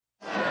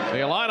The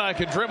Illini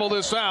can dribble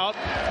this out.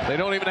 They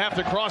don't even have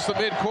to cross the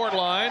midcourt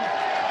line.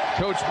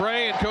 Coach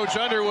Bray and Coach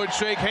Underwood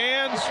shake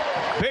hands.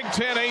 Big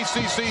Ten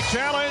ACC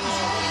challenge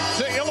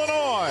to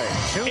Illinois.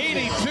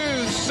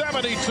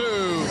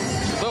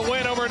 82-72, the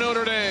win over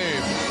Notre Dame.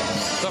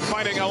 The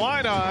Fighting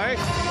Illini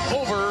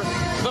over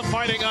the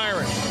Fighting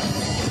Irish.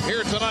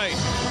 Here tonight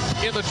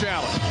in the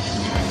challenge.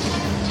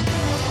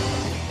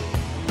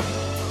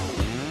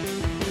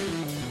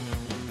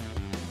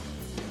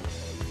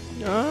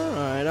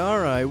 All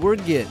right. We're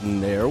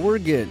getting there. We're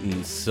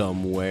getting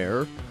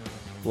somewhere.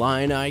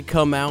 Illini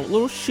come out a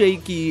little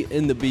shaky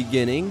in the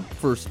beginning.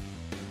 First,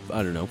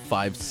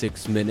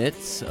 5-6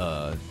 minutes.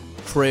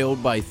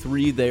 Trailed by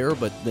 3 there,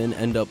 but then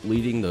end up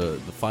leading the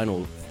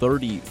final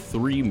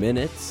 33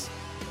 minutes.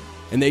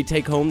 And they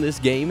take home this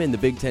game in the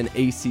Big Ten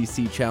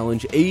ACC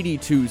Challenge,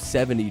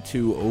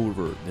 82-72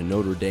 over the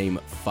Notre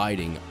Dame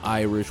Fighting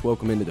Irish.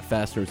 Welcome into the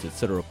Fasteners,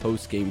 etc.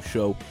 Postgame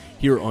show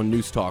here on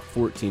News Talk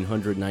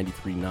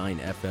 1493.9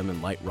 FM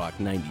and Light Rock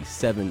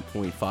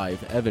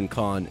 97.5. Evan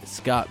Conn,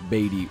 Scott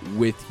Beatty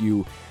with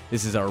you.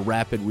 This is our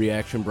rapid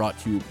reaction brought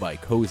to you by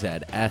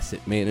Cozad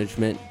Asset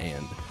Management.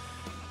 And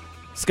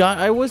Scott,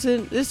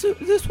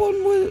 this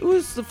one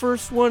was the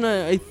first one,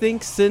 I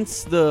think,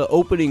 since the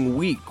opening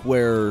week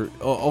where,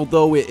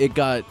 although it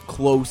got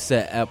close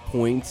at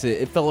points,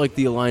 it felt like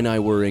the Illini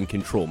were in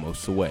control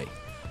most of the way.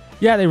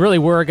 Yeah, they really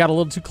were. Got a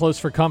little too close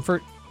for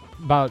comfort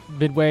about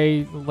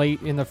midway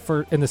late in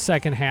the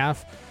second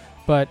half,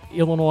 but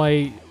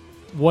Illinois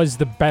was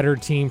the better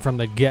team from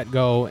the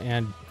get-go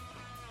and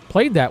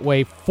played that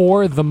way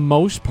for the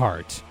most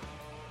part.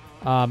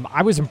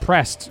 I was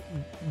impressed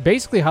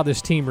basically how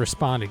this team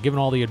responded, given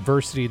all the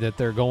adversity that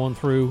they're going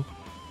through.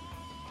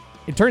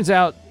 It turns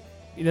out,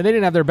 they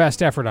didn't have their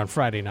best effort on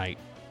Friday night,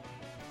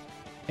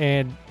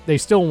 and they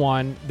still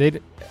won.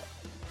 It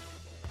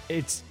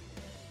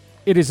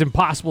is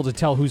impossible to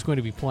tell who's going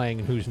to be playing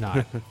and who's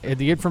not. And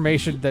the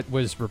information that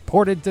was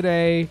reported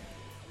today,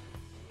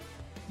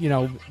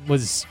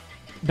 was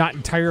not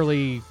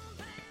entirely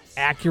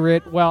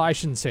accurate. Well, I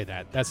shouldn't say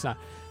that. That's not.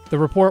 The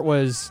report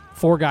was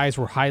 4 guys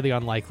were highly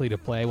unlikely to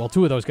play. Well,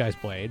 2 of those guys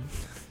played.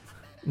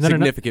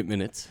 Significant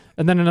minutes.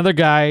 And then another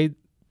guy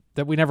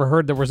that we never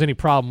heard there was any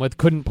problem with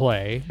couldn't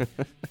play.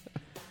 I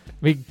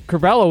mean,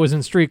 Curbelo was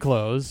in street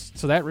clothes,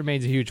 so that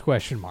remains a huge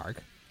question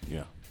mark.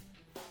 Yeah.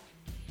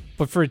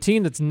 But for a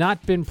team that's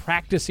not been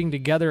practicing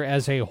together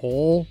as a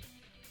whole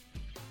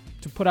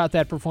to put out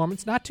that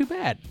performance, not too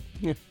bad.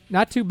 Yeah.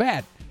 Not too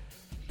bad.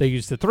 They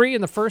used the 3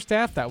 in the first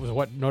half. That was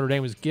what Notre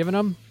Dame was giving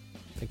them.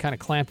 They kind of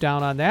clamped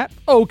down on that.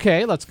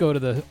 Okay, let's go to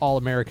the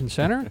All-American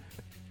Center.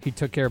 He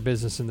took care of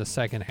business in the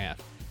second half.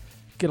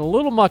 Get a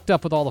little mucked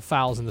up with all the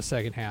fouls in the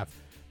second half.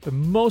 For the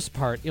most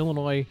part,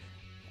 Illinois,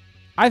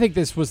 I think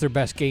this was their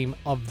best game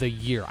of the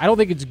year. I don't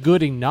think it's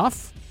good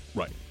enough.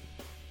 Right.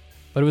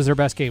 But it was their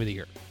best game of the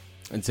year.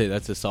 I'd say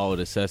that's a solid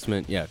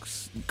assessment. Yeah,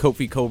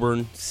 Kofi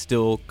Coburn,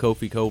 still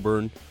Kofi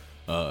Coburn.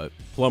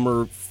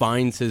 Plummer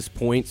finds his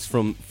points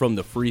from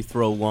the free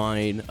throw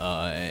line,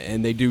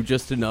 and they do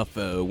just enough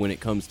when it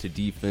comes to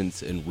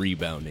defense and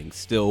rebounding.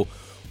 Still,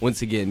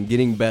 once again,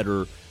 getting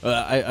better.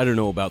 I don't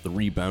know about the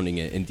rebounding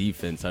and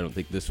defense. I don't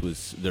think this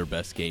was their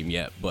best game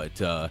yet, but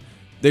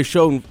they're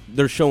showing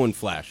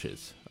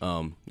flashes,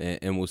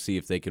 and we'll see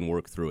if they can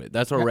work through it.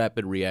 That's our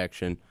rapid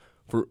reaction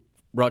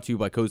brought to you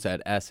by Cozad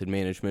Asset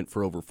Management,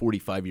 for over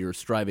 45 years,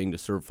 striving to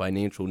serve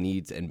financial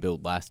needs and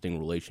build lasting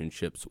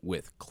relationships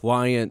with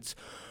clients.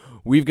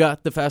 We've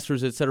got the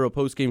Fasteners, etc.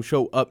 postgame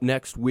show up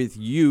next with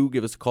you.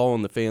 Give us a call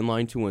on the fan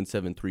line,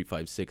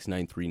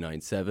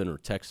 217-356-9397, or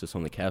text us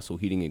on the Castle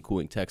Heating and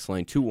Cooling text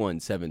line,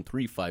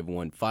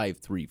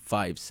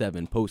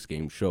 217-351-5357.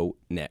 Postgame show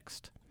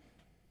next.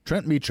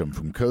 Trent Meacham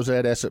from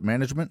Cozad Asset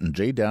Management and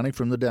Jay Downey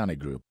from the Downey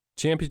Group.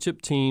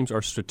 Championship teams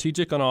are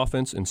strategic on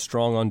offense and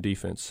strong on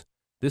defense.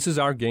 This is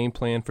our game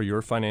plan for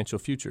your financial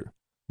future.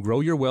 Grow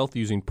your wealth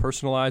using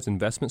personalized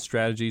investment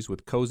strategies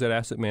with Cozad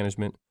Asset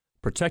Management.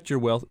 Protect your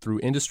wealth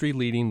through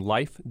industry-leading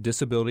life,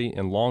 disability,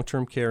 and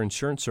long-term care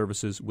insurance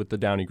services with the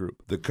Downey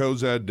Group. The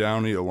Cozad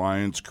Downey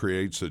Alliance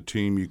creates a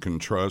team you can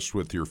trust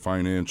with your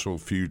financial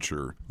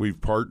future. We've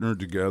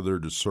partnered together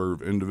to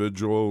serve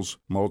individuals,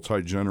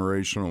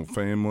 multi-generational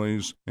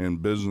families,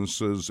 and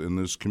businesses in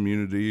this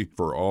community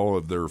for all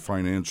of their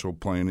financial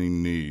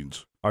planning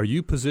needs. Are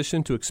you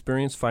positioned to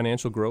experience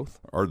financial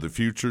growth? Are the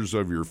futures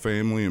of your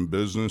family and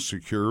business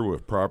secure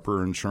with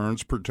proper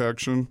insurance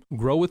protection?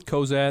 Grow with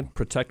Cozad,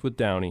 protect with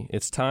Downey.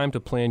 It's time to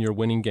plan your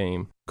winning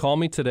game. Call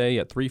me today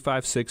at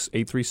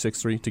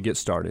 356-8363 to get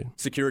started.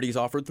 Securities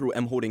offered through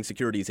M Holding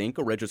Securities, Inc.,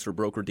 a registered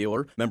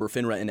broker-dealer, member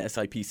FINRA and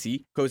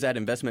SIPC. Cozad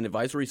Investment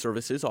Advisory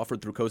Services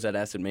offered through Cozad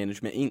Asset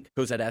Management, Inc.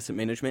 Cozad Asset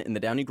Management and the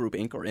Downey Group,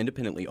 Inc. are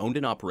independently owned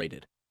and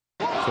operated.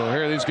 So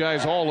here these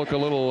guys all look a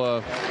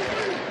little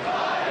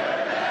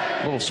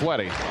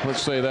sweaty.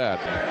 Let's say that.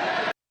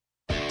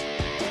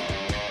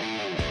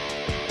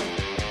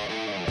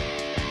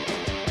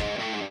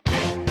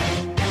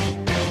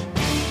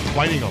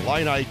 Fighting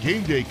Illini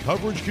game day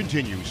coverage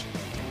continues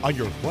on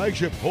your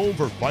flagship home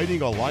for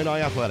Fighting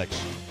Illini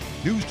athletics.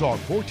 News Talk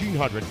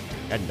 1400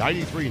 and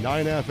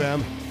 93.9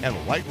 FM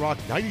and Light Rock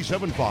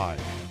 97.5.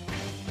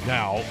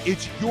 Now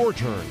it's your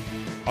turn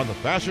on the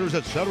Fasteners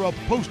Etc.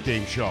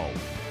 postgame show.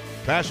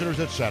 Fasteners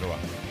Etc.,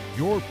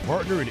 your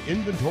partner in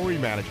inventory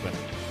management.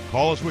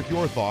 Call us with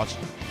your thoughts,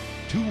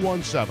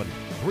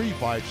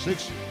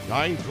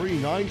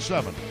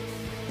 217-356-9397.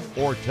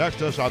 Or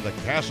text us on the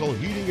Castle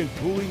Heating and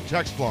Cooling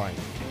text line,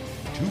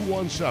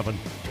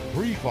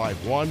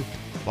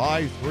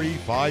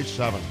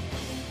 217-351-5357.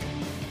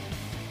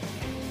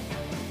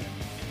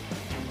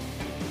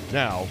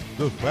 Now,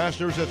 the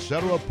Fasteners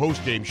Etc.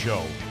 postgame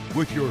show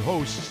with your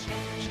hosts,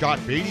 Scott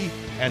Beatty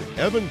and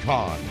Evan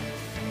Conn.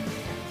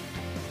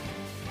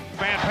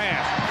 Bad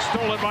pass,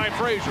 stolen by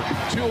Frazier.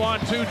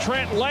 2-on-2,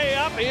 Trent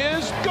layup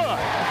is good.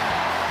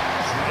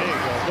 There you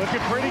go. Looking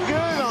pretty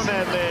good on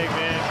that leg,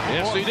 man.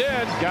 Yes, he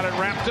did. Got it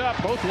wrapped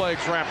up. Both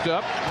legs wrapped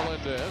up.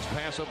 Melendez,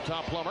 pass up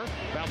top, Plummer.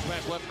 Bounce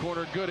pass left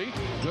corner, Goody.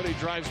 Goody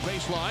drives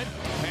baseline.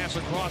 Pass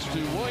across to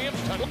Williams.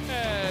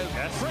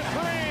 Yes. For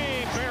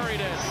three.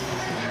 Buried it.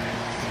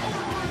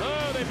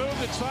 Oh, they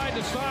moved it side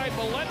to side.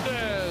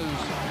 Melendez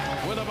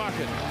with a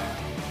bucket.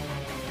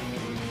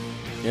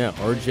 Yeah,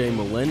 R.J.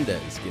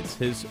 Melendez gets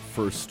his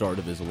first start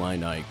of his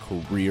Illini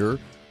career.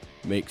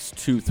 Makes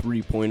 2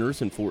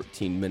 3-pointers in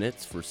 14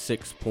 minutes for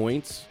 6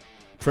 points.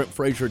 Trent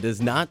Frazier does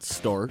not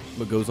start,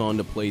 but goes on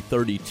to play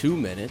 32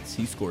 minutes.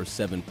 He scores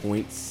 7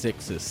 points,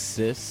 6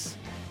 assists,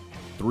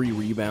 3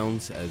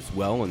 rebounds as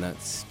well, and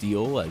that's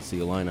steal as the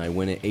Illini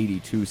win at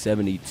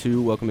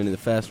 82-72. Welcome into the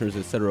Fasteners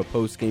Etc.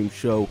 postgame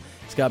show.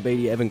 Scott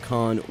Beatty, Evan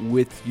Conn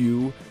with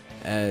you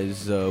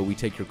as we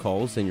take your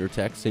calls and your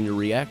texts and your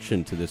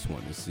reaction to this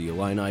one. As the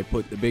Illini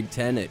put the Big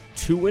Ten at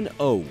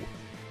 2-0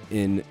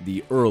 in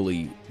the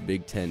early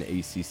Big Ten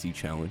ACC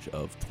Challenge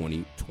of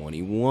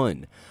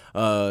 2021.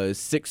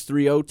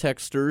 630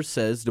 texter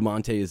says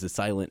DeMonte is the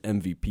silent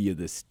MVP of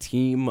this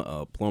team.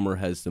 Plummer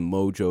has the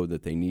mojo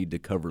that they need to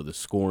cover the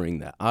scoring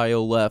that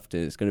Io left,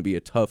 and it's going to be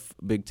a tough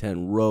Big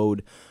Ten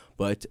road,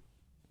 but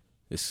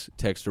this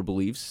texter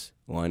believes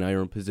Illini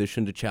are in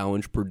position to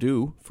challenge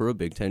Purdue for a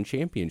Big Ten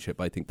championship.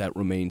 I think that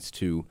remains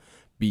to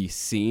be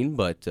seen,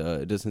 but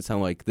it doesn't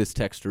sound like this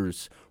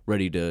texter's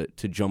ready to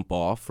jump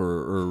off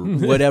or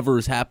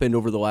whatever's happened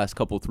over the last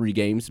couple 3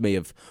 games may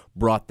have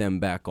brought them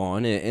back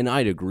on, and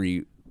I'd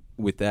agree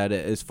with that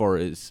as far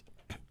as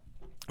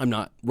I'm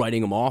not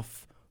writing them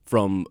off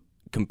from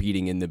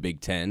competing in the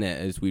Big Ten.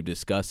 As we've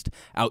discussed,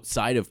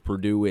 outside of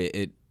Purdue,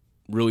 it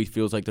really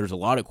feels like there's a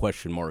lot of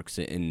question marks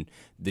in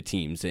the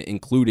teams,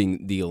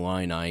 including the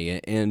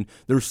Illini, and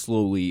they're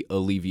slowly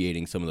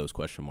alleviating some of those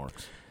question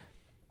marks.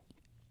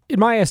 In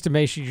my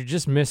estimation, you're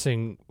just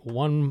missing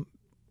 1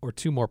 or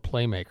 2 more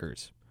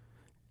playmakers,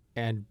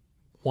 and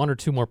 1 or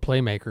 2 more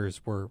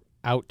playmakers were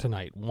out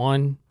tonight.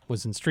 One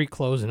was in street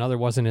clothes, another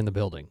wasn't in the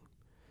building.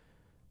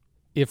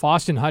 If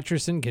Austin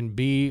Hutcherson can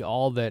be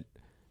all that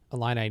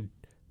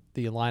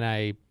the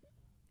Illini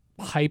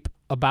hype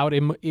about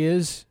him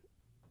is,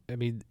 I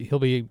mean, he'll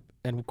be,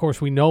 and of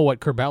course we know what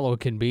Curbelo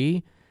can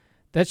be.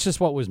 That's just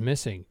what was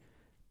missing.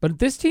 But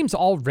this team's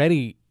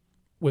already,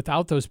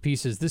 without those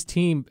pieces, this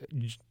team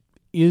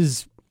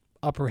is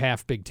upper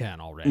half Big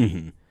Ten already.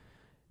 Mm-hmm.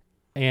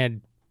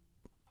 And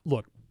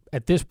look,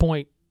 at this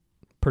point,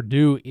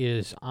 Purdue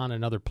is on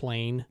another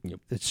plane. Yep.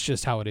 It's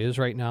just how it is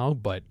right now.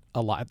 But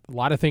a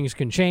lot of things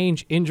can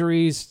change.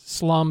 Injuries,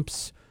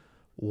 slumps,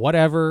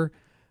 whatever.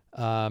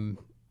 There's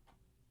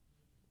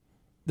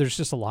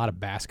just a lot of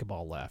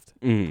basketball left.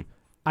 Mm.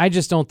 I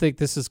just don't think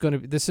this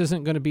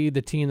isn't going to be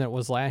the team that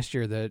was last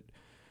year that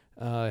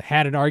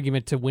had an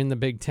argument to win the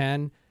Big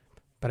Ten.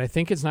 But I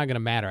think it's not going to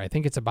matter. I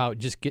think it's about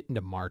just getting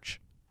to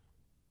March.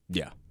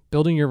 Yeah.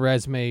 Building your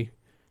resume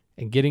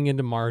and getting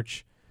into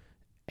March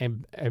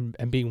and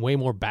being way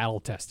more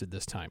battle-tested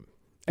this time.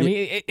 I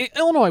mean,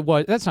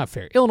 Illinois that's not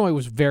fair. Illinois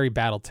was very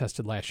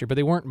battle-tested last year, but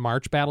they weren't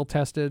March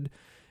battle-tested,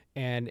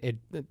 and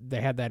they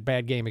had that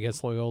bad game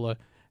against Loyola.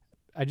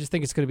 I just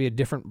think it's going to be a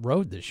different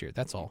road this year.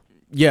 That's all.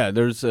 Yeah,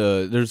 there's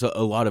a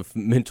lot of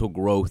mental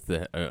growth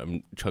that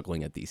I'm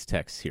chuckling at these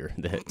texts here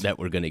that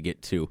we're going to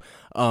get to.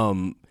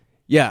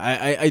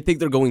 Yeah, I think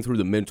they're going through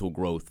the mental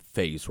growth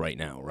phase right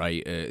now,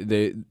 right?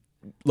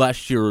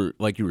 Last year,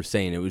 like you were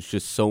saying, it was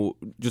just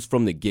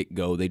from the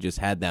get-go, they just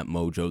had that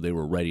mojo. They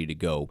were ready to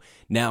go.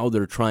 Now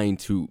they're trying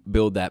to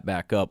build that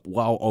back up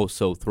while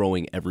also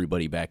throwing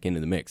everybody back into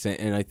the mix.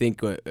 And I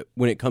think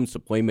when it comes to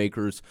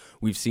playmakers,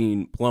 we've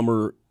seen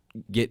Plummer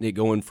getting it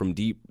going from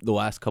deep the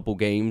last couple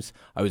games.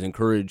 I was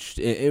encouraged,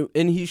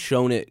 and he's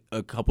shown it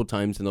a couple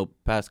times in the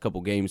past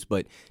couple games,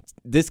 but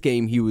this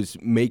game he was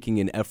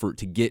making an effort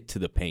to get to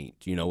the paint,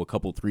 a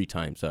couple 3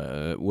 times.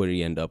 What did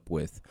he end up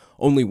with?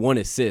 Only 1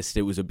 assist.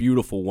 It was a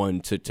beautiful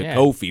one to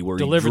Kofi where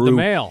delivered the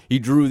mail. He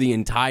drew the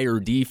entire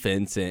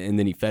defense, and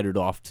then he fed it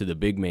off to the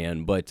big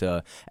man. But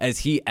as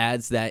he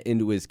adds that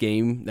into his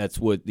game, that's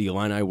what the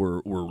Illini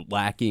were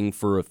lacking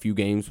for a few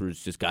games, where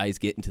it's just guys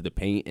getting to the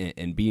paint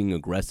and being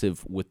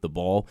aggressive with the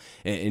ball.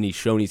 And he's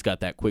shown he's got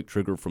that quick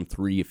trigger from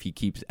 3 if he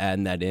keeps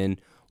adding that in.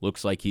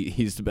 looks like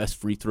he's the best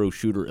free throw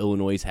shooter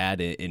Illinois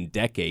had in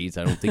decades.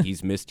 I don't think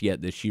he's missed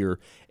yet this year.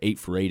 8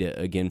 for 8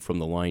 again from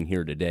the line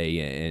here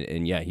today.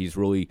 And yeah, he's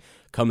really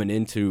coming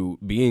into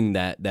being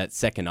that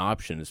second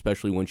option,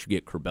 especially once you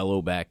get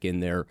Curbelo back in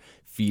there,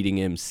 feeding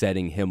him,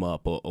 setting him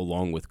up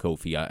along with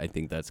Kofi. I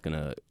think that's going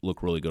to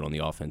look really good on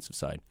the offensive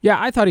side. Yeah,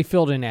 I thought he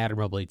filled in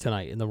admirably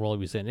tonight in the role he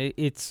was in.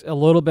 It's a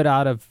little bit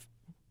out of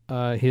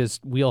his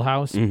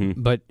wheelhouse,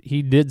 but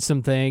he did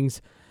some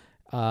things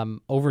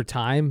over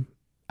time.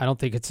 I don't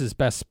think it's his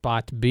best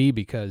spot to be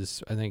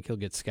because I think he'll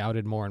get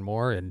scouted more and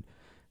more. And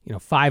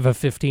 5 of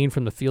 15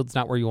 from the field's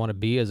not where you want to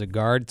be as a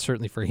guard.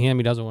 Certainly for him,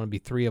 he doesn't want to be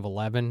 3 of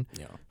 11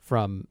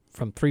 from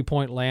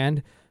 3-point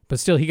land. But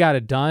still, he got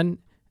it done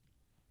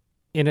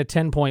in a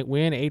 10-point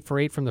win, 8 for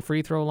 8 from the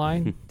free throw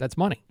line. That's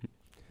money.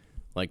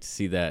 Like to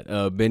see that.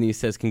 Benny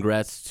says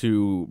congrats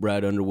to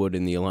Brad Underwood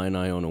and the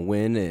Illini on a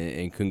win,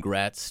 and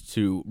congrats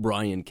to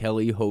Brian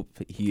Kelly. Hope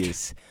he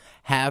is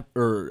happy.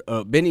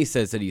 Benny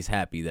says that he's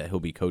happy that he'll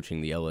be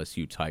coaching the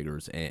LSU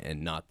Tigers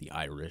and not the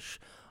Irish.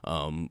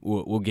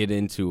 We'll get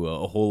into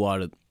a whole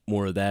lot of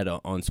more of that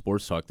on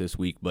Sports Talk this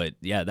week. But,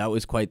 yeah, that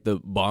was quite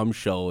the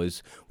bombshell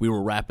as we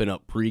were wrapping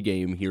up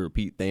pregame here.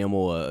 Pete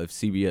Thamel of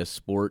CBS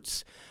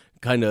Sports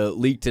kind of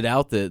leaked it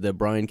out that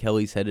Brian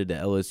Kelly's headed to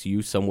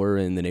LSU somewhere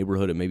in the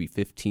neighborhood of maybe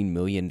 $15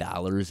 million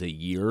a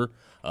year.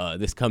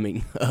 This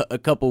coming a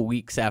couple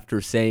weeks after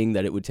saying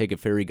that it would take a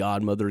fairy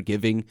godmother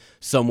giving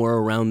somewhere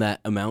around that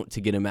amount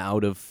to get him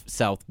out of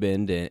South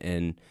Bend.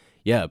 And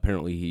yeah,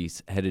 apparently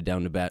he's headed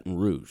down to Baton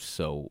Rouge.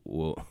 So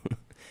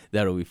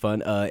that'll be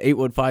fun.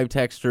 815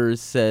 Texter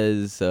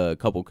says a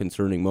couple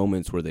concerning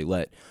moments where they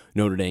let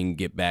Notre Dame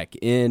get back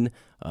in.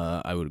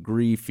 I would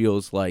agree.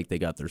 Feels like they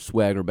got their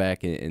swagger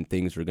back and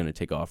things are going to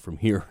take off from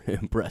here.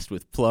 Impressed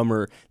with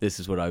Plummer. This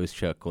is what I was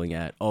chuckling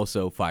at.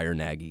 Also, fire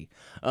Nagy.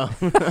 Working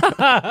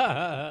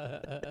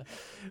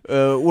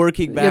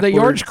backwards. Yeah, the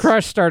George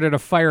Crush started a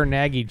fire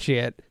Nagy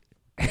chant.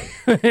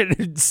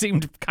 It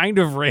seemed kind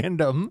of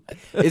random.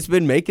 It's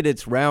been making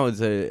its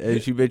rounds.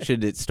 As you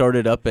mentioned, it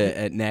started up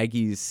at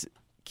Nagy's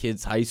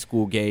kids' high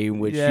school game,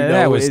 which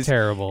that was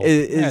terrible.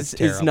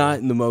 It's not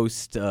in the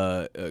most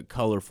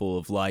colorful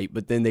of light.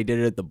 But then they did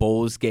it at the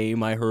Bulls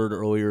game I heard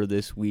earlier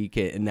this week,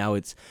 and now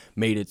it's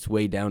made its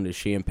way down to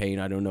Champaign.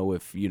 I don't know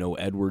if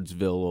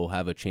Edwardsville will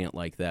have a chant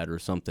like that or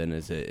something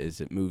as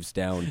it moves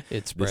down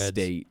the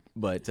state.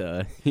 But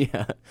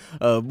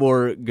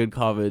more good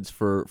comments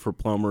for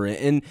Plummer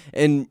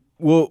and.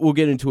 We'll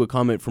get into a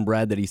comment from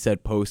Brad that he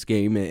said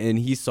post-game, and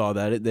he saw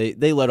that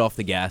they let off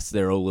the gas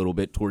there a little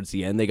bit towards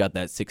the end. They got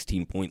that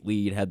 16-point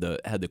lead, had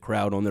the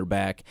crowd on their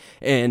back,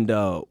 and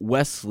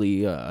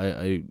Wesley,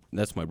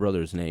 that's my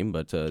brother's name,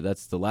 but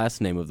that's the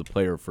last name of the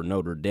player for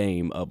Notre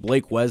Dame.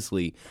 Blake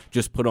Wesley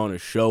just put on a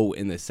show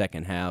in the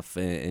second half,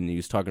 and he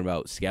was talking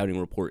about scouting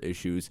report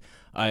issues.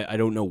 I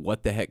don't know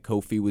what the heck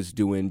Kofi was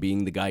doing,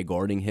 being the guy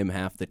guarding him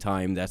half the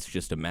time. That's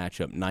just a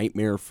matchup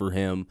nightmare for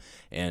him.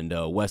 And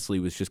Wesley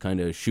was just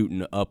kind of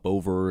shooting up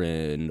over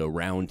and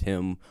around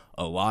him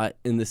a lot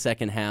in the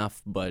second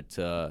half. But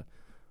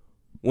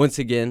once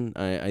again,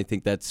 I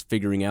think that's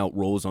figuring out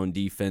roles on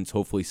defense.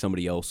 Hopefully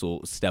somebody else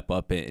will step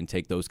up and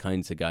take those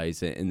kinds of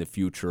guys in the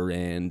future.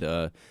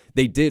 And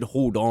they did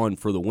hold on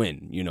for the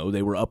win.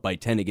 They were up by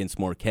 10 against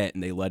Marquette,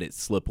 and they let it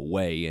slip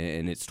away.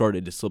 And it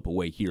started to slip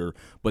away here,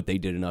 but they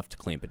did enough to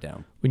clamp it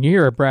down. When you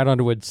hear Brad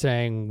Underwood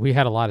saying we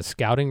had a lot of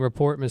scouting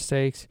report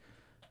mistakes,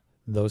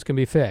 those can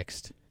be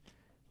fixed.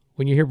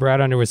 When you hear Brad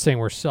Underwood saying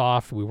we're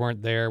soft, we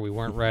weren't there, we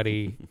weren't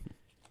ready,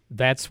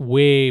 that's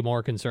way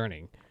more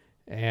concerning.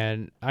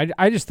 And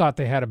I just thought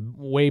they had a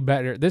way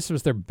better – this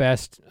was their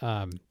best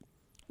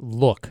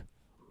look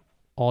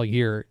all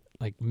year,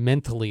 like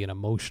mentally and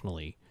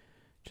emotionally,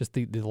 just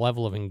the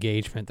level of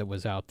engagement that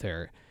was out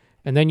there.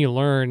 And then you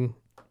learn,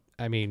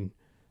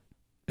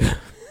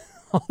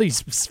 all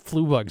these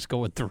flu bugs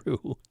going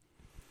through.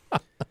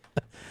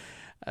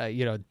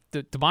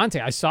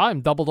 DeMonte, I saw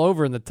him doubled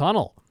over in the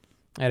tunnel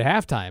at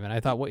halftime, and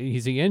I thought,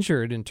 is he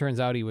injured? And turns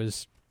out he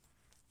was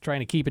trying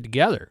to keep it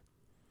together.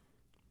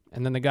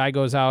 And then the guy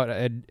goes out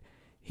and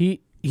he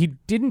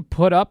didn't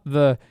put up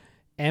the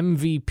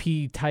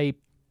MVP type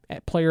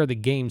player of the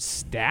game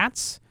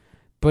stats,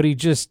 but he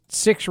just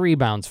 6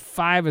 rebounds,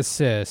 5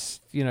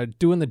 assists,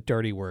 doing the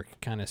dirty work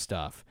kind of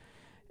stuff,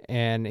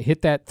 and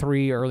hit that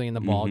 3 early in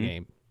the ball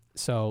game.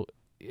 So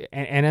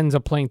and ends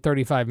up playing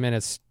 35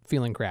 minutes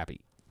feeling crappy.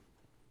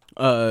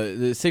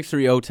 The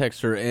 630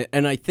 texter,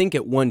 and I think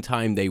at one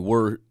time they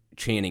were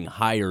chanting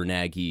higher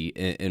Nagy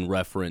in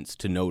reference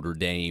to Notre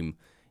Dame.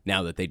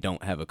 Now that they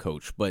don't have a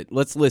coach. But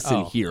let's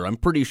listen here. I'm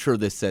pretty sure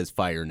this says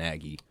fire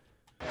Nagy.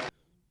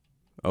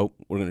 Oh,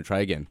 we're going to try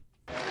again.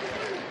 A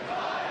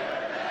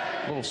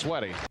little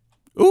sweaty.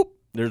 Oop,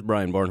 there's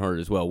Brian Barnhart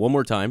as well. One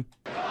more time.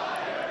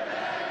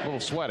 A little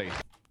sweaty.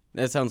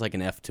 That sounds like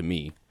an F to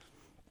me.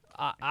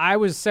 I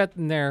was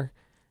sitting there,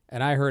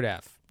 and I heard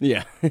F.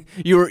 Yeah.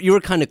 you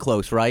were kind of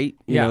close, right?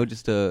 Yeah.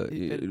 Just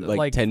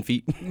like 10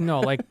 feet?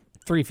 No, like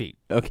 3 feet.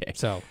 Okay.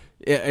 So...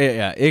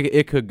 Yeah.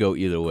 It could go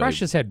either way. Crush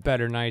has had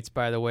better nights,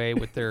 by the way,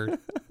 with their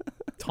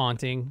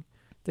taunting.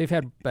 They've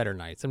had better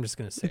nights. I'm just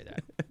going to say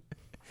that.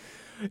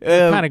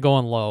 Kind of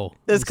going low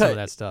on some of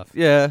that stuff.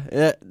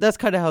 Yeah, that's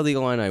kind of how the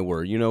Illini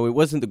were. You know, it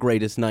wasn't the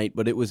greatest night,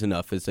 but it was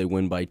enough as they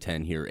win by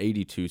 10 here,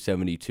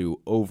 82-72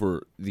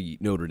 over the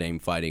Notre Dame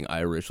Fighting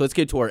Irish. Let's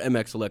get to our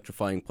MX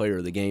Electrifying Player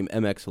of the Game.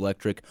 MX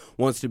Electric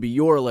wants to be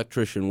your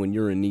electrician when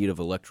you're in need of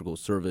electrical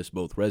service,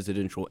 both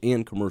residential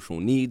and commercial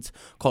needs.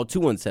 Call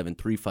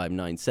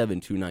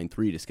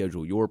 217-359-7293 to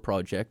schedule your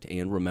project.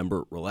 And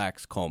remember,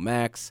 relax, call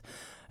Max.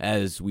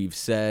 As we've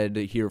said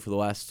here for the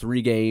last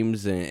 3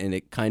 games, and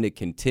it kind of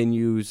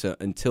continues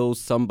until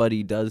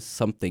somebody does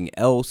something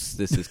else.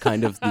 This is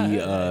kind of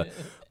the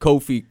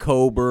Kofi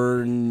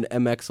Coburn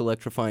MX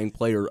Electrifying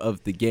Player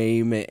of the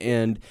Game,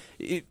 and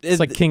it's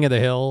like King of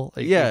the Hill.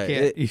 Like,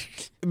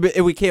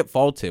 we can't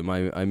fault him.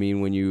 I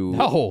mean, when you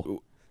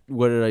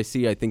what did I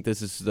see? I think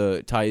this is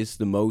ties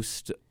the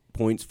most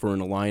points for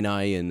an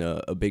Illini in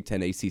a Big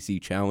Ten ACC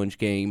Challenge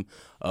game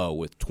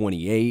with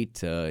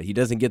 28. He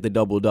doesn't get the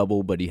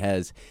double-double, but he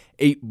has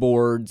 8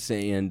 boards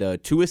and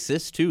 2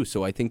 assists, too.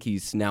 So I think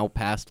he's now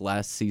past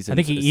last season's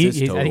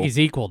assist total. I think he's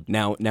equaled.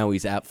 Now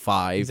he's at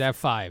 5. He's at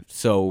 5.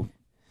 So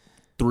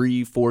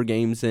 3-4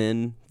 games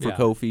in for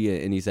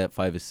Kofi, and he's at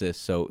 5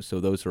 assists. So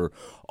those are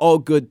all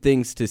good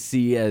things to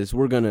see as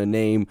we're going to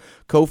name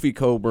Kofi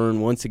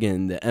Coburn, once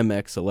again, the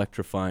MX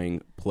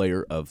Electrifying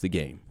Player of the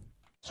Game.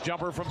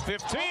 Jumper from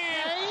 15.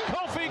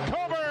 Kofi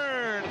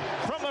Coburn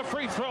from the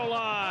free throw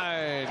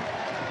line.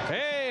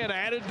 Hey, an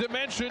added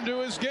dimension to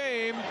his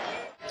game.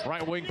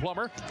 Right wing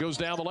Plummer goes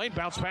down the lane,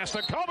 bounce pass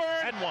to Coburn.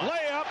 And one.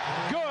 Layup,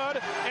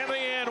 good, and the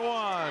and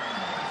one.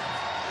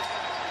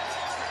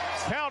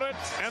 Count it,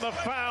 and the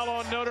foul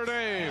on Notre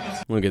Dame.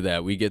 Look at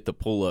that. We get the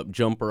pull-up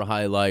jumper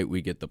highlight.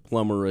 We get the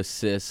Plummer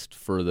assist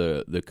for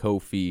the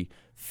Kofi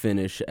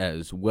finish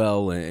as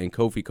well. And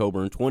Kofi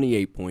Coburn,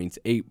 28 points,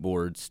 8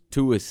 boards,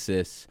 2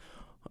 assists.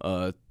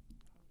 4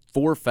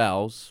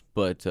 fouls,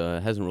 but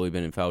hasn't really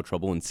been in foul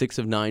trouble, and 6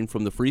 of 9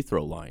 from the free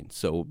throw line.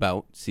 So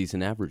about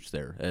season average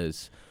there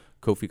as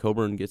Kofi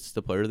Coburn gets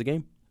the player of the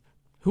game.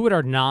 Who would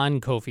our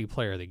non-Kofi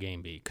player of the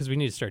game be? Because we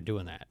need to start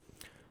doing that.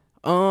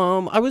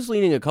 I was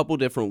leaning a couple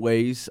different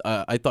ways.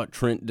 I thought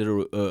Trent did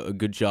a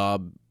good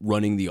job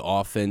running the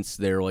offense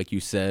there, like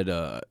you said.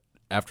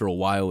 After a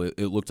while, it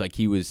looked like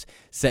he was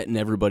setting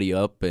everybody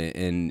up,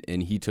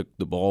 and he took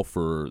the ball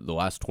for the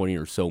last 20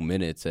 or so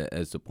minutes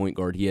as the point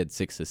guard. He had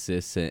 6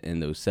 assists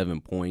and those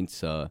 7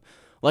 points.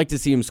 Like to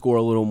see him score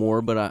a little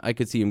more, but I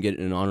could see him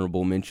getting an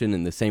honorable mention,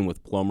 and the same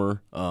with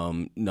Plummer.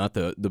 Not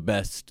the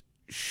best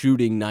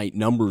shooting night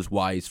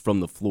numbers-wise from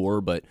the floor,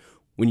 but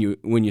when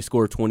you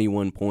score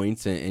 21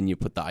 points and you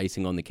put the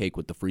icing on the cake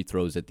with the free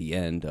throws at the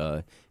end,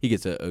 he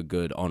gets a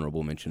good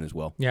honorable mention as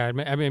well. Yeah,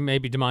 I mean,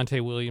 maybe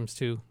DeMonte Williams,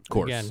 too. Of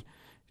course. Again,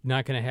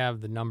 not going to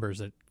have the numbers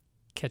that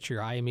catch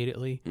your eye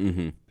immediately,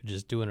 but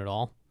just doing it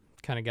all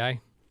kind of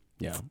guy.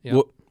 Yeah.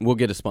 We'll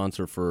get a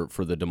sponsor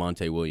for the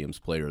DeMonte Williams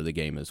player of the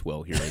game as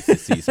well here as the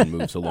season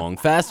moves along.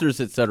 Fasteners,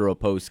 etc.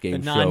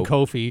 Postgame show.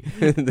 Non-Kofi.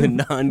 The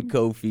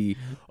non-Kofi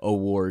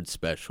award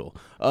special.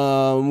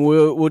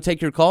 We'll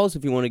take your calls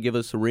if you want to give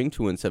us a ring,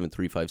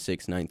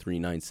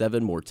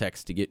 217-356-9397. More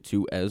text to get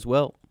to as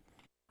well.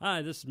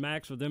 Hi, this is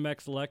Max with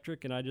MX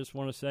Electric, and I just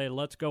want to say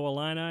let's go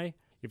Illini.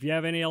 If you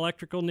have any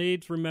electrical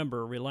needs,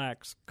 remember,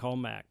 relax, call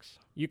Max.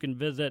 You can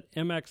visit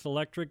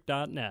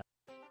mxelectric.net.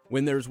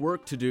 When there's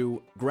work to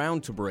do,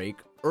 ground to break,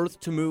 earth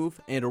to move,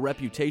 and a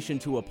reputation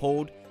to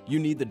uphold, you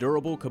need the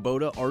durable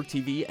Kubota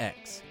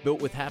RTV-X. Built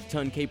with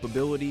half-ton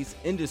capabilities,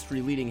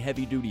 industry-leading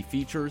heavy-duty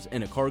features,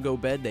 and a cargo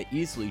bed that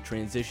easily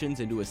transitions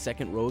into a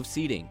second row of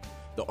seating.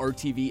 The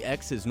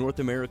RTV-X is North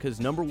America's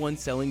 #1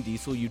 selling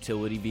diesel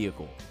utility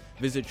vehicle.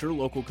 Visit your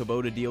local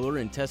Kubota dealer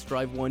and test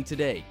drive one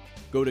today.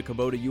 Go to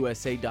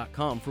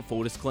KubotaUSA.com for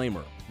full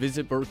disclaimer.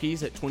 Visit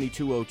Berkey's at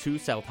 2202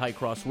 South High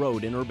Cross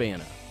Road in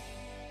Urbana.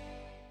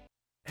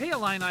 Hey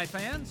Illini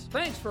fans,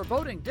 thanks for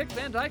voting Dick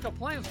Van Dyke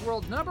Appliance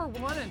World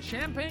 #1 in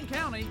Champaign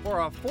County for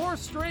a 4th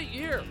straight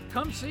year.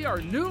 Come see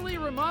our newly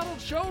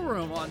remodeled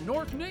showroom on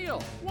North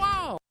Neal.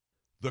 Wow!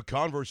 The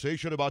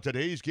conversation about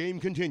today's game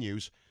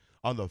continues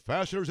on the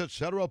Fasteners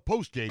Etc.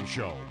 postgame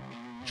show.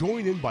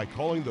 Join in by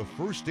calling the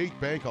First State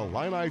Bank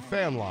Illini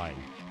fan line,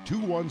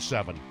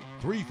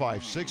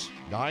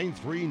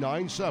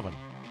 217-356-9397,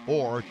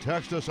 or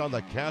text us on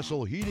the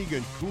Castle Heating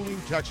and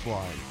Cooling text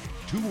line,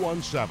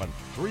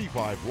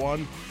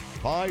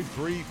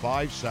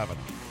 217-351-5357.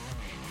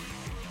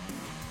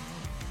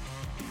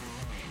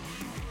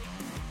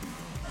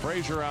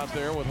 Frazier out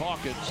there with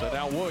Hawkins, and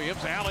now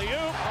Williams, alley-oop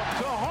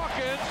to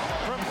Hawkins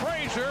from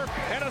Frazier,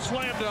 and a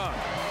slam dunk.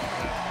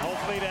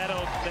 Hopefully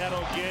that'll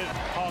get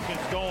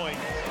Hawkins going.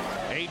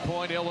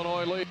 8-point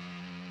Illinois lead.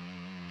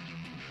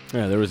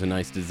 Yeah, there was a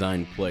nice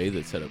design play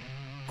that set up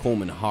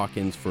Coleman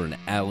Hawkins for an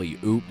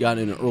alley-oop. Got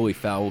in early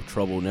foul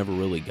trouble, never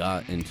really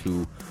got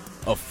into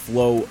a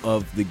flow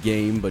of the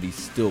game, but he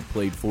still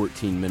played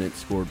 14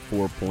 minutes, scored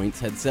 4 points,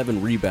 had 7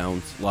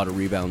 rebounds, a lot of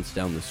rebounds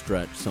down the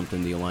stretch,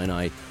 something the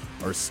Illini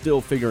are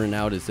still figuring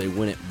out as they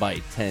win it by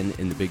 10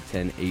 in the Big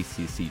Ten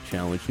ACC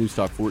Challenge. News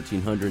Talk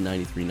 1400,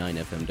 93.9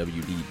 FM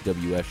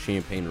WDWS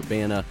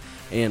Champaign-Urbana,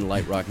 and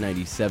Light Rock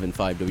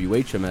 97.5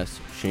 WHMS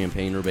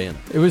Champaign-Urbana.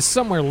 It was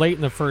somewhere late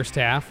in the first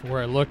half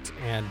where I looked,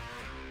 and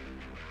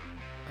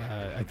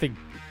I think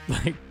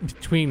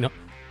between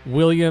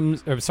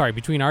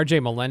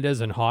RJ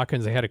Melendez and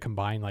Hawkins, they had a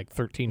combined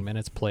 13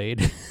 minutes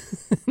played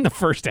in the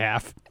first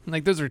half.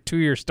 Those are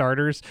 2-year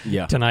starters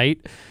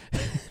tonight.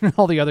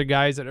 All the other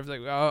guys that are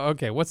oh,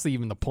 okay, what's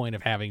even the point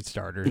of having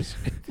starters?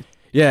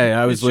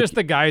 Yeah, it's just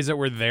the guys that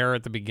were there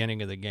at the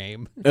beginning of the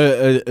game.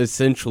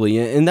 Essentially,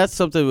 and that's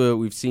something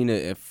we've seen.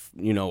 If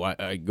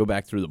I go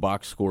back through the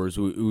box scores,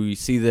 we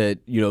see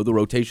that the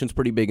rotation's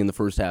pretty big in the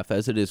first half,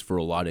 as it is for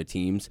a lot of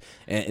teams.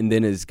 And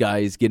then as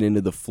guys get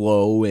into the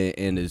flow,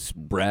 and as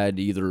Brad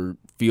either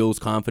feels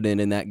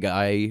confident in that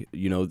guy,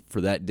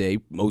 for that day,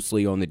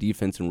 mostly on the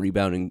defense and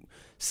rebounding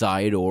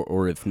side,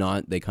 or if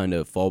not, they kind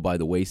of fall by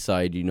the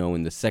wayside.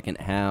 In the second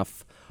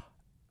half.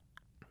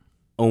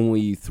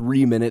 Only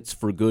 3 minutes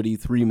for Goody,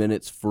 3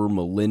 minutes for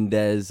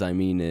Melendez. I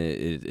mean,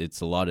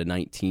 it's a lot of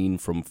 19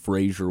 from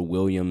Frazier,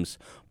 Williams,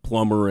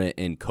 Plummer,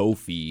 and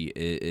Kofi.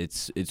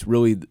 It's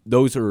really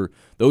those are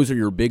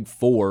your big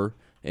four,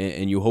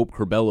 and you hope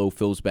Curbelo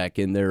fills back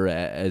in there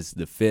as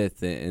the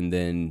fifth, and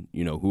then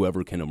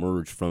whoever can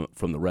emerge from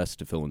the rest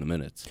to fill in the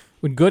minutes.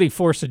 When Goody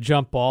forced a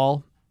jump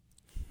ball,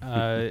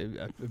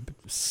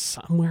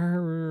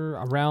 somewhere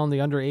around the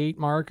under 8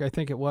 mark, I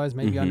think it was,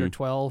 maybe under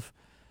 12.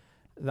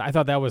 I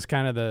thought that was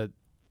kind of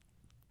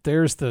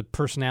there's the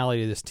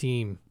personality of this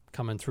team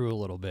coming through a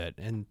little bit.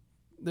 And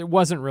there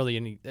wasn't really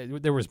any,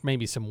 there was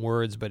maybe some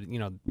words, but,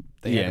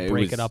 they had to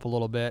break it up a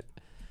little bit.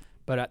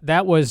 But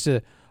that was,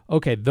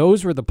 okay,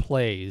 those were the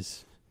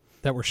plays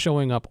that were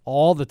showing up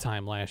all the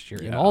time last year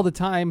and all the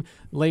time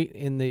late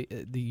in the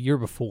year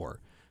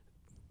before.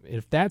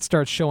 If that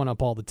starts showing up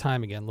all the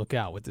time again, look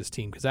out with this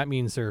team, because that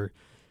means they're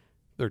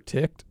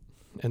ticked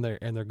and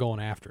they're going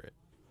after it.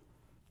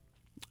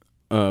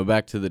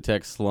 Back to the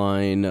text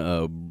line,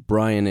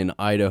 Brian in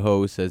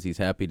Idaho says he's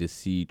happy to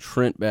see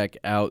Trent back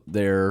out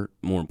there,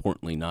 more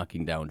importantly,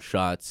 knocking down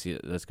shots.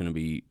 That's going to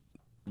be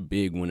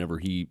big whenever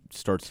he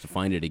starts to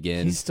find it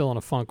again. He's still in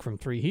a funk from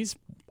 3. He's,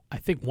 I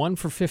think, 1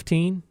 for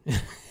 15.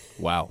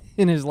 Wow.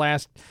 in his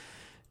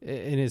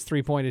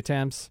 3-point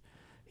attempts.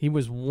 He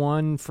was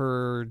 1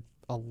 for,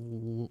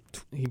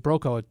 he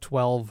broke a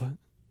 12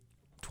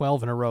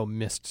 in a row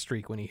missed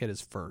streak when he hit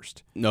his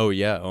first. Oh,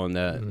 yeah, on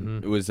that.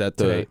 Mm-hmm. Was that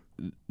the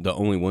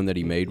only one that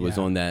he made was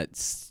on that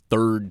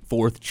third,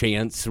 fourth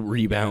chance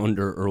rebound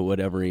or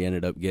whatever he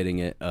ended up getting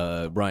it.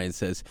 Brian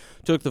says,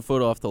 took the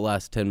foot off the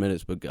last 10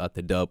 minutes but got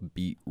the dub,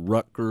 beat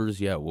Rutgers.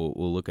 Yeah, we'll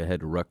look ahead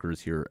to Rutgers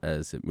here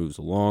as it moves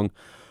along.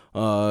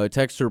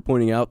 Texter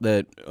pointing out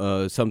that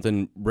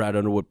something Brad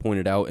Underwood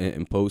pointed out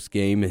in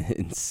postgame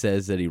and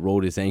says that he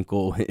rolled his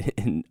ankle,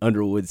 and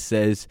Underwood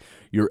says,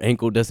 your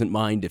ankle doesn't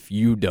mind if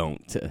you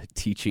don't,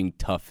 teaching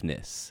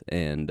toughness.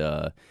 And,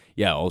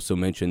 also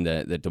mentioned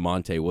that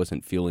DeMonte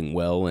wasn't feeling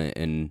well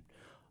and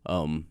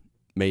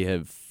may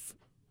have,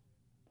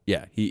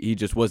 he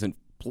just wasn't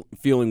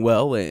feeling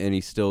well, and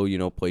he still,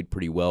 played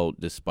pretty well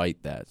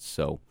despite that.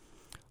 So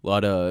a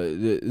lot of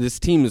this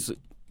team is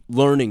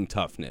learning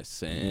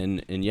toughness,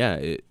 and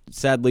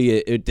sadly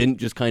it didn't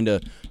just kind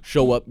of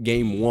show up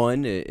game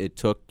one. It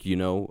took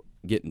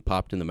getting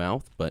popped in the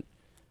mouth, but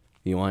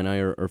the Illini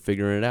are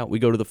figuring it out. We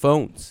go to the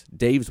phones.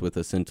 Dave's with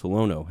us in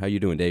Tolono. How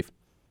you doing, Dave?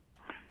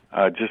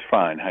 Just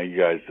fine. How you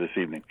guys this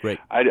evening? Great.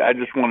 I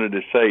just wanted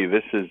to say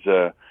this is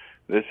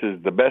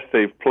the best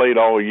they've played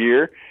all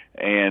year,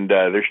 and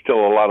there's still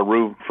a lot of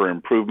room for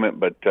improvement.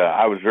 But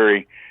I was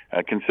very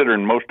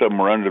considering most of them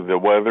were under the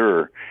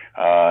weather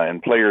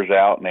and players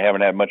out, and they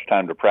haven't had much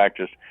time to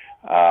practice.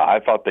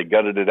 I thought they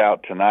gutted it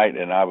out tonight,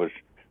 and I was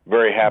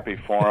very happy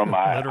for them.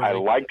 I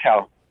liked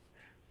how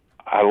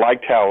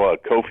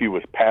Kofi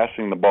was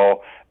passing the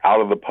ball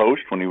out of the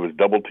post when he was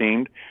double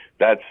teamed.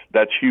 That's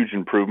huge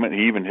improvement.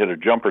 He even hit a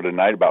jumper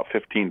tonight about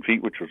 15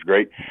 feet, which was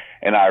great.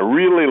 And I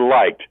really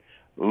liked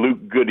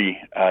Luke Goody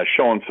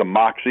showing some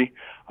moxie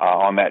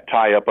on that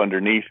tie up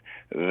underneath.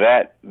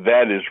 That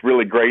is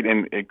really great.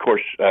 And of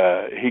course,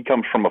 he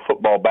comes from a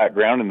football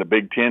background in the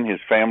Big Ten. His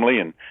family,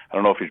 and I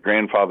don't know if his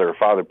grandfather or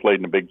father played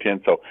in the Big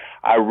Ten. So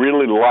I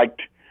really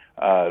liked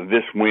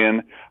this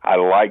win. I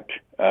liked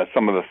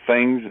some of the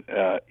things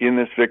in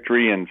this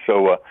victory, and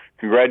so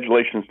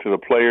congratulations to the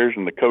players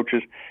and the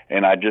coaches,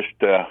 and I just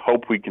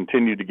hope we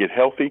continue to get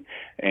healthy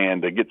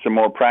and get some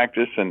more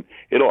practice, and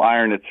it'll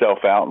iron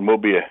itself out, and we'll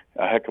be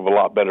a heck of a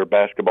lot better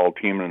basketball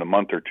team in a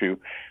month or two.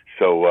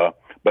 So,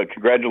 but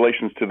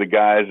congratulations to the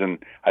guys, and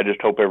I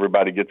just hope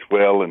everybody gets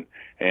well, and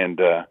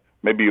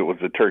maybe it was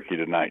the turkey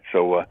tonight,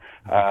 so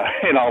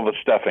and all the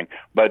stuffing.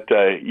 But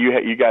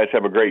you guys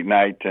have a great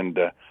night and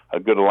a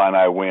good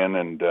Illini win,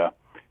 and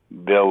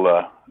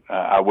they'll.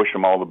 I wish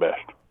them all the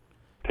best.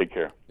 Take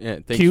care. Yeah,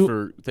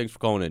 thanks for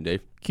calling in,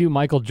 Dave. Cue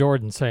Michael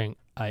Jordan saying,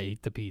 "I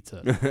ate the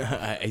pizza.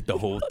 I ate the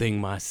whole thing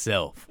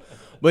myself."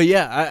 But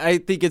yeah, I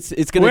think it's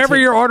going to. Whoever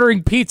you're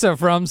ordering pizza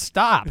from,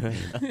 stop.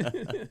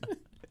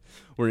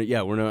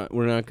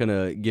 we're not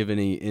gonna give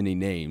any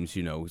names,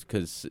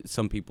 because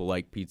some people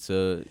like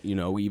pizza,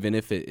 even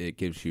if it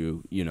gives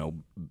you,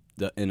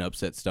 an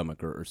upset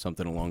stomach or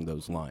something along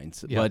those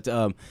lines. Yeah.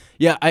 But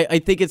I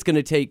think it's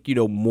gonna take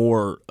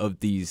more of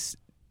these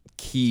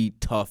key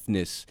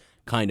toughness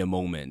kind of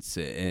moments,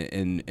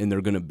 and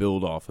they're gonna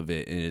build off of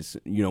it. And it's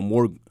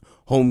more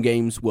home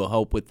games will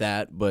help with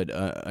that, but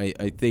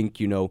I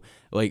think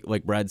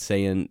like Brad's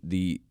saying,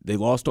 they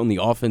lost on the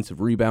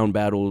offensive rebound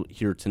battle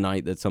here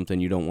tonight. That's something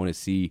you don't want to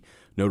see.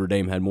 Notre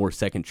Dame had more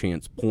second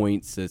chance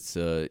points. That's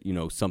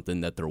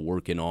something that they're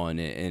working on,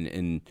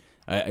 and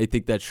I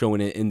think that's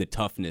showing it in the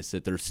toughness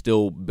that they're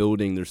still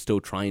building. They're still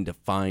trying to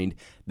find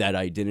that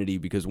identity,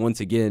 because once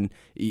again,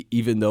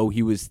 even though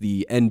he was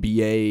the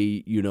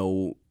NBA,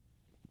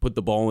 put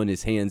the ball in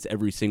his hands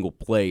every single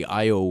play,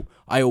 Io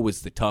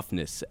was the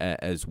toughness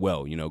as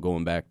well.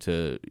 Going back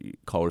to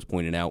callers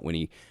pointing out when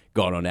he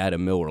got on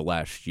Adam Miller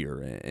last year,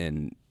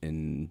 and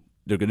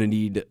they're going to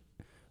need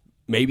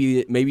maybe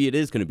it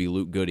is going to be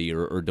Luke Goody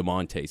or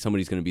DeMonte.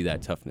 Somebody's going to be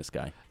that toughness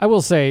guy. I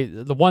will say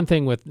the one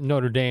thing with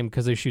Notre Dame,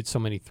 because they shoot so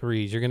many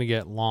threes, you're going to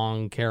get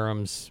long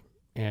caroms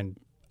and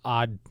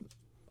odd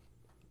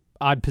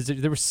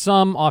position. There were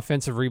some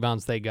offensive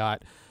rebounds they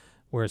got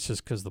where it's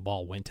just because the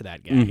ball went to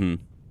that guy. Mm-hmm.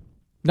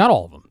 Not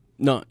all of them.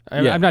 No,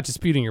 I'm not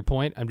disputing your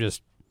point. I'm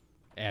just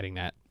adding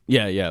that.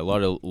 Yeah, a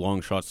lot of long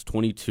shots,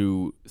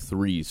 22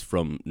 threes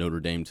from Notre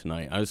Dame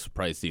tonight. I was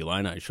surprised the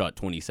Illini shot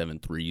 27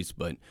 threes,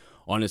 but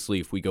honestly,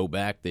 if we go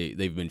back,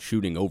 they've been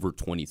shooting over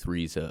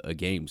 23s a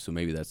game, so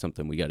maybe that's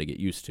something we got to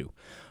get used to.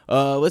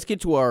 Let's get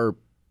to our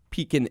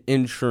Pekin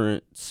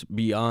Insurance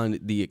beyond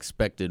the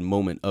expected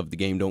moment of the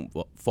game. Don't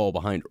fall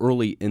behind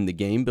early in the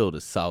game. Build a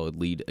solid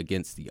lead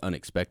against the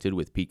unexpected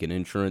with Pekin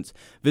Insurance.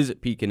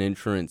 Visit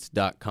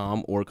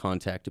PekinInsurance.com or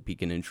contact a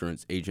Pekin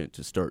Insurance agent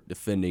to start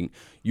defending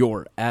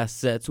your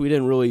assets. We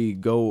didn't really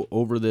go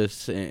over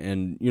this,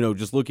 and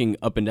just looking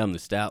up and down the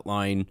stat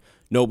line,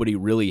 nobody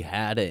really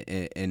had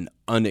an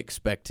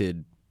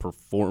unexpected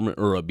performance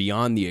or a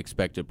beyond the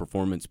expected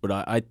performance, but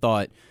I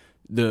thought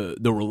the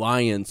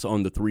reliance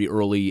on the three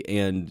early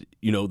and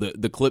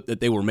the clip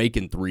that they were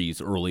making threes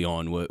early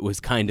on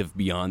was kind of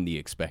beyond the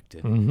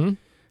expected. Mm-hmm.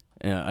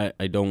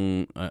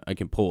 I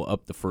can pull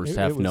up the first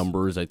half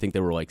numbers. I think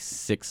they were like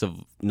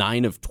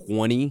 9 of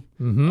 20,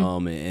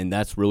 mm-hmm. And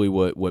that's really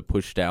what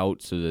pushed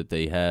out, so that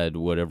they had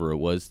whatever it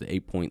was, the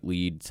 8-point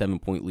lead,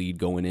 7-point lead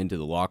going into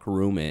the locker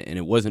room, and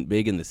it wasn't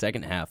big in the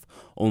second half.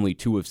 Only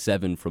 2 of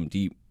 7 from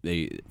deep.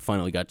 They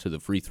finally got to the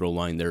free throw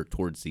line there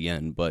towards the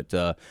end, but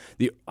the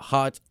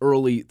hot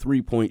early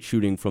 3-point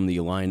shooting from the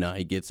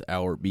Illini gets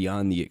our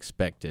beyond the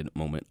expected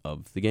moment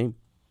of the game.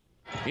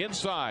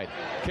 Inside,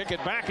 kick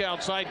it back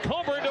outside,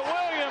 Coburn to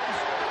Williams,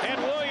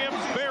 and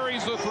Williams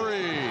buries the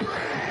three.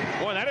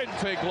 Boy, that didn't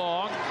take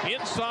long.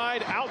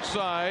 Inside,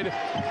 outside,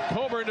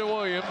 Coburn to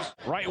Williams.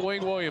 Right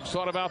wing Williams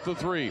thought about the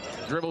three.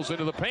 Dribbles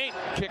into the paint,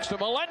 kicks to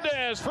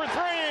Melendez for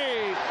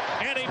three,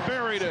 and he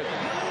buried it.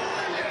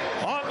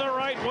 On the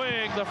right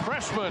wing, the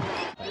freshman.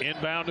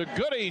 Inbound to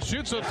Goody,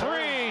 shoots a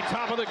three,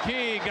 top of the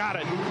key, got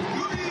it.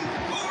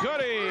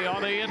 Goody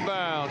on the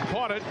inbound,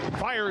 caught it,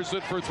 fires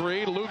it for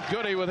three. Luke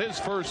Goody with his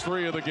first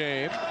three of the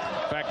game.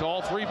 In fact,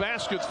 all 3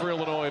 baskets for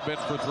Illinois been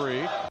for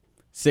 3.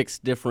 6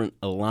 different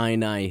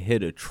Illini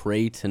hit a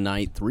tray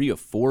tonight, 3 of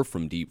 4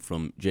 from deep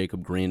from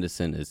Jacob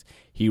Grandison as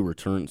he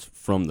returns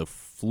from the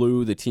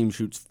flu. The team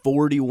shoots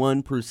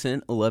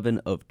 41%, 11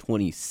 of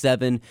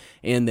 27,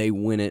 and they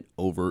win it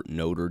over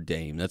Notre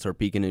Dame. That's our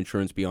Pekin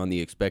Insurance beyond the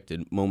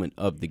expected moment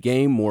of the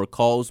game. More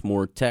calls,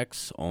 more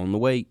texts on the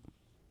way.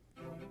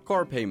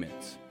 Car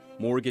payments,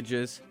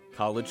 mortgages,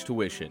 college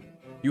tuition.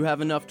 You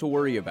have enough to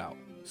worry about,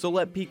 so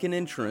let Pekin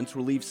Insurance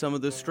relieve some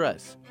of the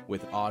stress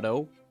with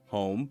auto,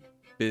 home,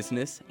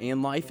 business,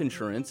 and life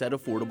insurance at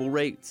affordable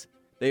rates.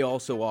 They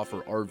also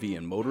offer RV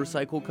and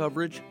motorcycle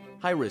coverage,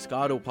 high-risk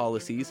auto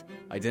policies,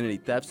 identity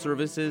theft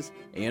services,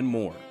 and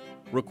more.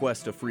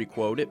 Request a free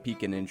quote at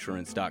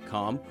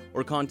PekinInsurance.com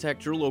or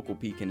contact your local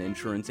Pekin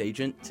Insurance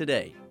agent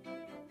today.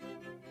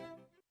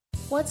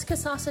 What's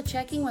Kasasa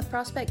checking with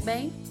Prospect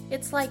Bank?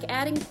 It's like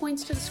adding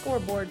points to the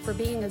scoreboard for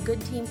being a good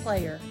team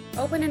player.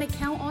 Open an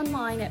account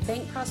online at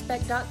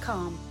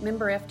bankprospect.com.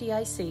 Member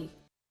FDIC.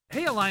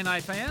 Hey Illini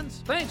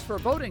fans, thanks for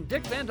voting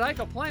Dick Van Dyke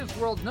Appliance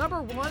World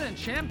 #1 in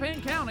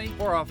Champaign County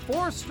for a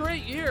 4th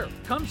straight year.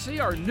 Come see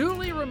our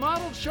newly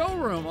remodeled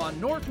showroom on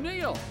North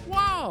Neal.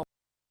 Wow!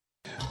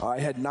 I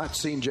had not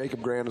seen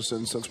Jacob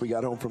Grandison since we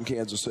got home from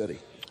Kansas City.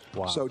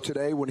 Wow. So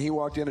today, when he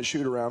walked in at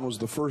shoot-around, was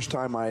the first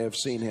time I have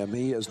seen him.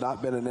 He has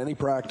not been in any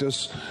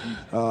practice,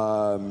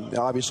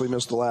 obviously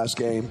missed the last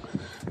game,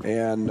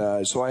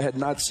 and so I had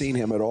not seen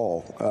him at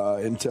all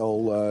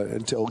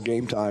until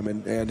game time,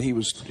 and he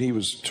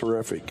was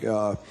terrific.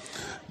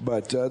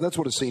 But that's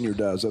what a senior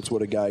does. That's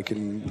what a guy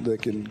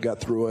that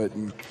got through it.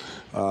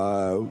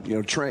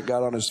 And Trent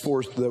got on his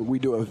force.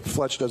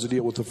 Fletch does a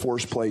deal with the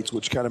force plates,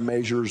 which kind of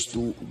measures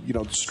the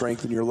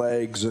strength in your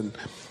legs, and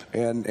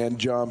and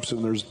jumps,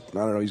 and there's, I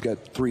don't know, he's got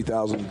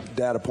 3,000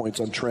 data points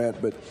on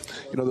Trent, but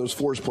those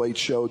force plates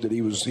showed that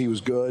he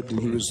was good,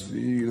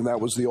 and that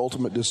was the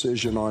ultimate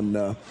decision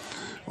on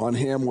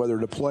him whether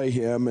to play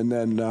him. And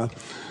then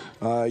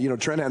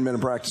Trent hadn't been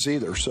in practice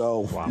either,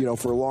 so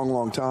for a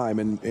long time,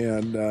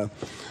 and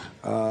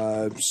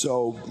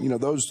so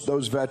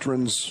those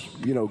veterans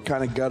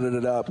kind of gutted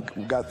it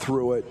up, got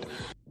through it.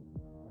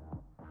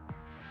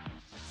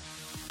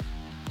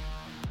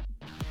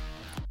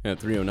 Yeah,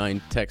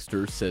 309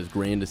 texter says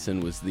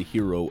Grandison was the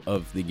hero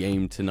of the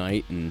game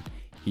tonight, and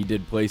he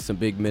did play some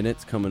big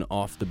minutes coming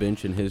off the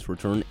bench in his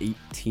return.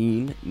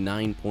 18,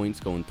 9 points,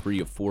 going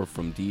 3 of 4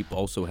 from deep.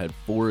 Also had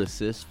 4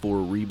 assists,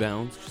 4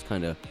 rebounds. Just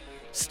kind of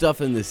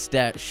stuff in the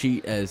stat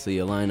sheet as the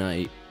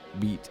Illini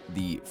beat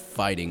the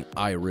Fighting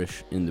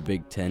Irish in the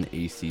Big Ten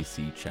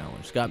ACC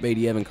Challenge. Scott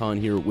Beatty, Evan Conn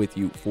here with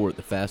you for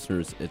the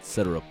Fasteners,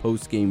 etc.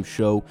 post-game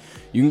show.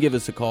 You can give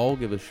us a call,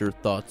 give us your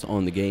thoughts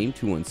on the game,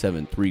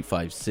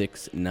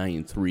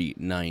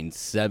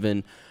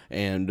 217-356-9397.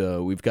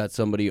 And we've got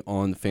somebody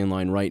on the fan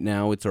line right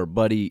now. It's our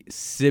buddy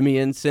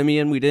Simeon.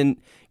 Simeon, we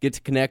didn't get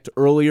to connect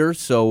earlier,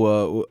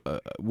 so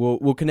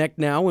we'll connect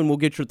now, and we'll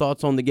get your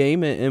thoughts on the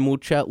game, and we'll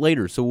chat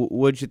later. So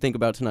what did you think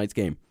about tonight's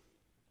game?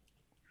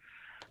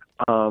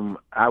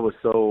 I was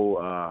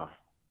so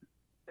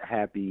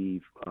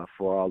happy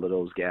for all of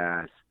those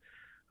guys.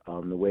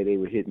 The way they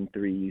were hitting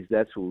threes,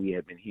 that's what we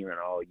had been hearing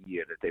all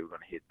year, that they were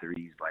going to hit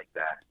threes like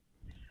that.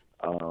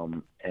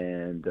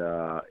 And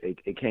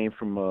it came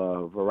from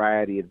a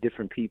variety of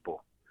different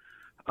people.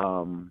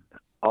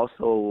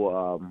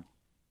 Also,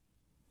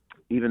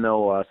 even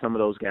though some of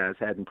those guys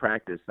hadn't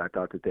practiced, I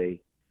thought that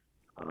they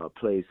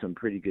played some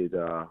pretty good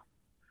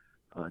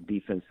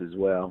defense as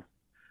well.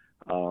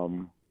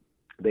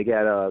 They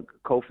got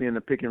Kofi in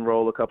the pick and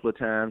roll a couple of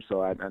times,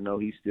 so I know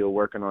he's still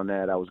working on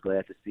that. I was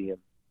glad to see him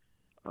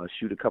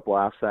shoot a couple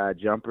outside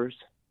jumpers.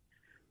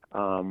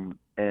 And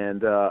in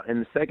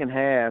the second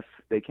half,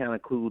 they kind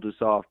of cooled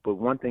us off. But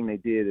one thing they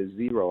did is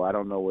Zero. I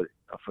don't know what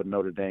for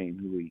Notre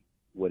Dame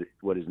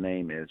what his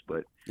name is,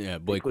 but yeah,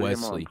 Blake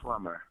Wesley.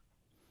 Plummer,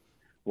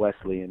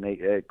 Wesley, and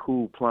they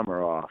cooled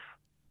Plummer off,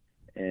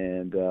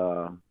 and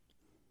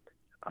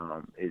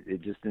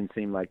it just didn't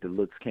seem like the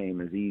looks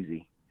came as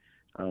easy.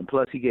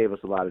 Plus, he gave us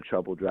a lot of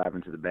trouble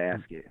driving to the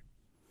basket.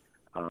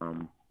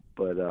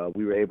 But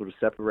we were able to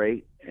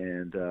separate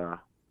and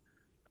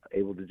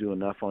able to do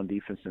enough on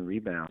defense and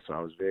rebounds. So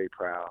I was very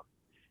proud.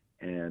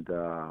 And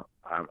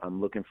I'm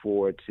looking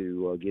forward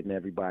to getting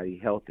everybody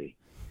healthy.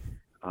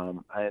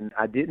 And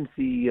I didn't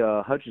see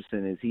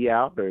Hutchinson. Is he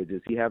out, or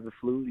does he have the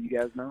flu? Do you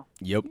guys know?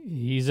 Yep.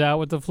 He's out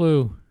with the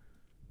flu.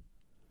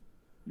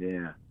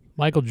 Yeah.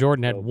 Michael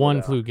Jordan had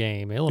one flu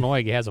game.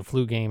 Illinois has a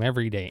flu game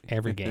every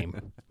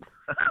game.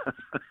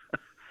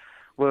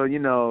 Well,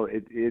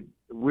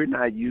 we're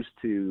not used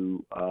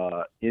to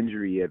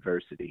injury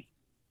adversity.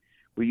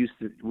 We're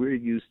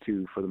used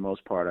to, for the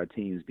most part, our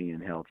teams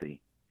being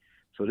healthy.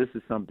 So this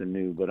is something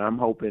new. But I'm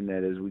hoping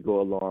that as we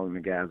go along,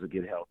 the guys will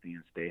get healthy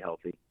and stay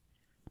healthy.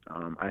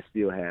 I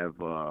still have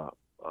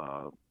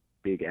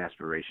big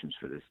aspirations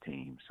for this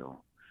team.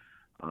 So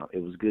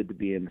it was good to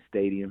be in the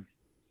stadium.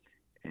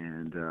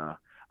 And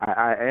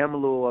I am a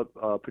little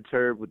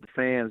perturbed with the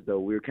fans,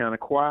 though. We were kind of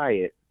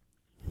quiet.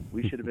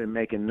 We should have been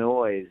making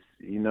noise.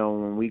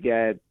 When we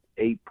got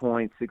 8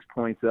 points, 6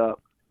 points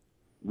up,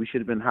 we should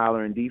have been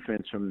hollering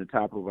defense from the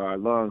top of our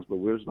lungs, but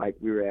it was like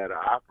we were at an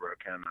opera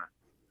kind of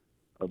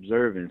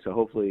observing. So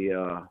hopefully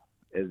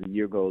as the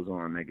year goes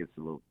on, that gets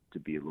to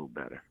be a little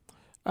better.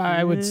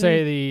 I would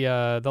say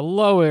the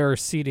lower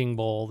seating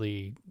bowl,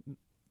 with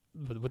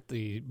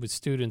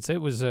students, it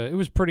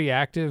was pretty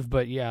active,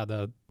 but yeah,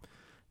 the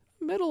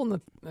middle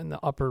and the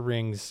upper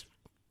rings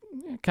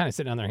kind of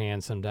sitting on their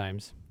hands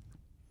sometimes.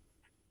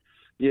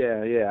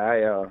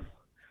 Yeah.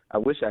 I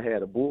wish I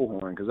had a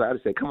bullhorn, because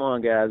I'd say, "Come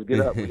on, guys, get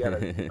up! We got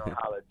to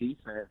holler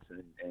defense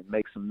and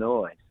make some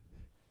noise."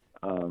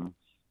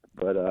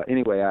 But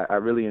anyway, I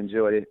really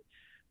enjoyed it.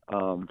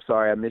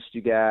 Sorry I missed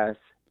you guys.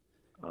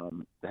 I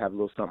have a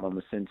little something I'm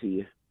gonna send to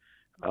you.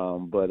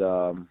 But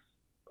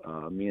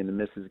me and the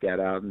missus got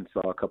out and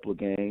saw a couple of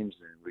games,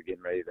 and we're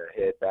getting ready to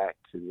head back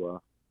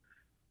to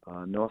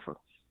Norfolk.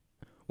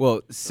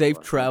 Well, safe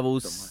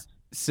travels,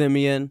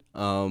 Simeon.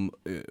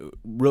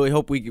 Really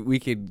hope we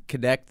could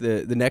connect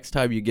the next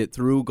time you get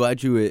through.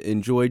 Glad you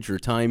enjoyed your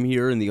time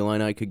here, and the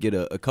Illini could get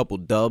a couple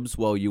dubs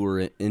while you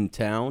were in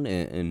town.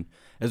 And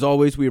as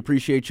always, we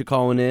appreciate you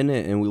calling in,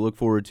 and we look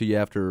forward to you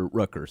after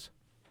Rutgers.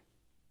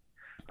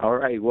 All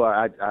right.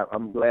 Well,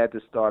 I'm glad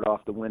to start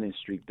off the winning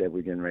streak that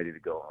we're getting ready to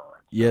go on.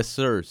 Yes,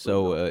 sir.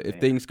 So if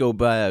things go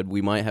bad,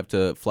 we might have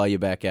to fly you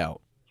back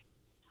out.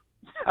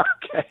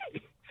 Okay.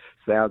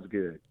 Sounds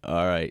good.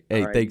 All right.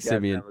 Hey, thanks,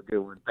 Simeon. Have a good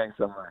one. Thanks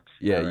so much.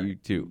 Yeah, right. You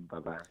too.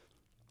 Bye-bye.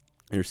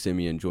 There's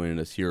Simeon joining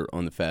us here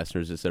on the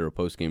Fasteners, etc.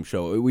 postgame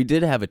show. We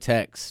did have a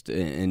text,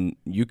 and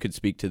you could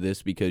speak to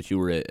this because you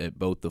were at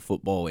both the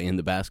football and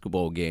the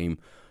basketball game.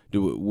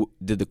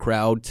 Did the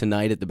crowd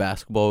tonight at the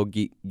basketball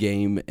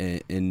game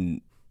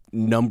and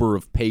number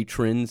of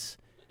patrons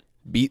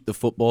beat the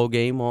football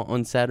game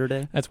on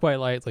Saturday. That's quite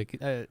light.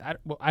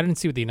 I didn't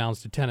see what the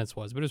announced attendance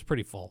was, but it was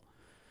pretty full.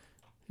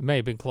 It may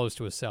have been close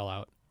to a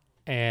sellout.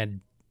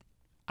 And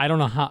I don't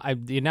know how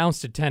the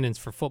announced attendance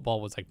for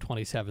football was like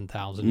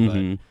 27,000, but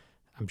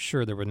I'm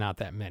sure there were not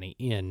that many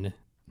in.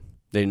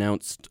 They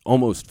announced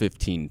almost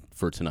 15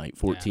 for tonight,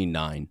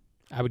 14-9.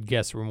 I would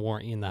guess there were more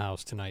in the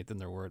house tonight than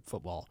there were at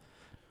football.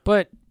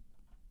 But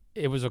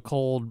it was a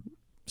cold,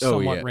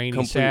 somewhat rainy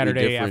completely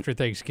Saturday different. after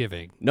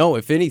Thanksgiving. No,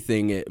 if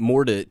anything,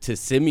 more to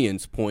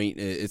Simeon's point,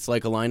 it's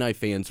like Illini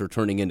fans are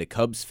turning into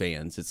Cubs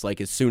fans. It's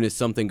like as soon as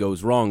something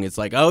goes wrong, it's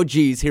like, oh,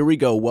 geez, here we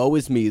go. Woe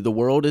is me. The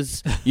world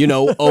is,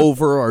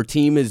 over. Our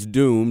team is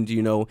doomed.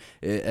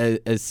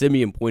 As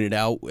Simeon pointed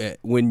out,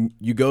 when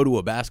you go to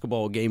a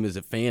basketball game as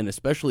a fan,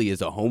 especially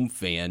as a home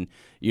fan,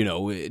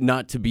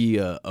 not to be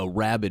a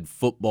rabid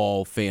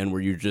football fan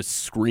where you're just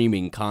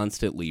screaming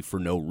constantly for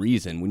no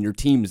reason. When your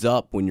team's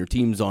up, when your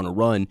team's on a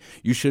run,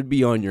 you should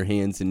be on your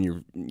hands and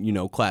you're,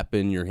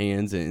 clapping your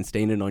hands and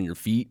standing on your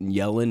feet and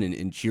yelling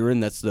and cheering.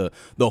 That's the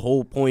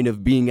whole point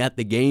of being at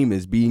the game,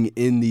 is being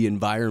in the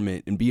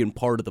environment and being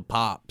part of the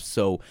pop.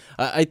 So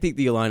I think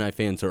the Illini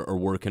fans are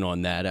working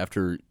on that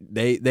after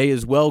they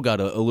as well got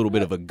a little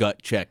bit of a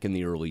gut check in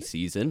the early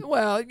season.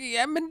 Well, you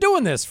haven't been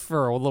doing this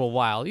for a little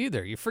while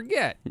either. You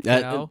forget.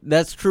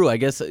 That's true. I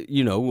guess,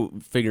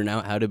 figuring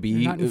out how to be.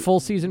 You're not in full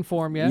season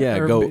form yet. Yeah,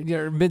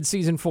 or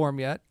mid-season form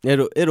yet.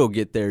 It'll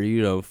get there.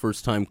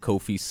 First time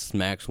Kofi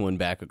smacks one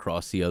back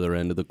across the other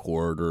end of the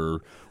court,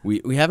 or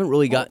we haven't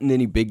really gotten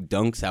any big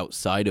dunks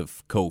outside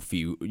of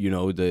Kofi.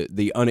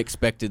 The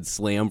unexpected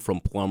slam from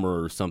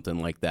Plummer or something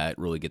like that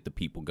really get the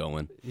people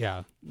going.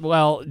 Yeah.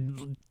 Well,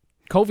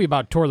 Kofi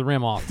about tore the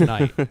rim off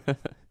tonight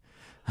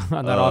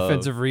on that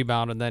offensive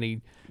rebound, and then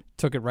he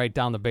took it right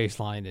down the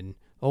baseline, and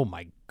oh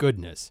my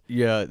goodness.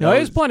 Yeah. It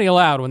was plenty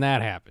loud when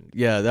that happened.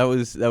 Yeah, that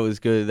was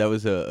good. That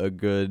was a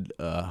good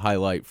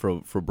highlight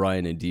for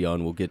Brian and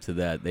Dion. We'll get to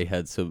that. They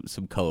had some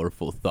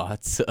colorful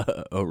thoughts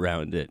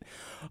around it.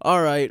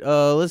 All right,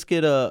 let's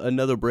get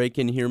another break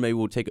in here. Maybe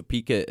we'll take a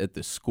peek at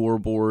the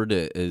scoreboard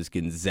as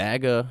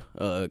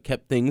Gonzaga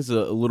kept things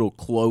a little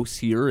close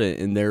here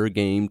in their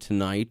game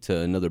tonight.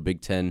 Another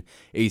Big Ten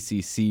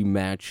ACC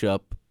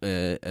matchup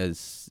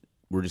as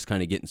we're just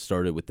kind of getting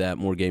started with that.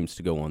 More games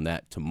to go on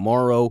that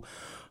tomorrow.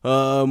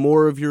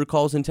 More of your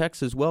calls and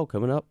texts as well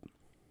coming up.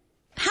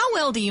 How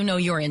well do you know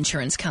your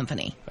insurance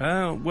company?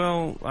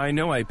 Well, I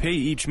know I pay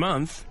each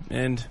month,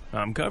 and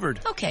I'm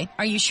covered. Okay.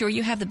 Are you sure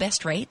you have the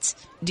best rates?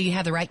 Do you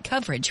have the right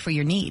coverage for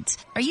your needs?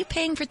 Are you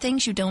paying for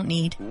things you don't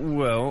need?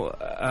 Well,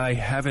 I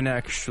haven't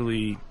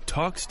actually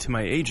talked to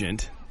my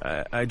agent.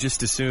 I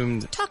just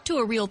assumed... Talk to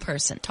a real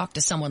person. Talk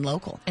to someone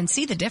local and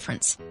see the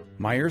difference.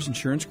 Myers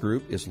Insurance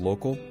Group is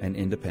local and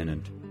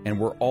independent, and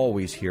we're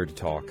always here to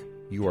talk.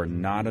 You are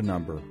not a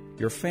number.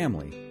 You're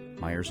family.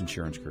 Myers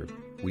Insurance Group.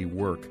 We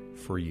work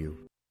for you.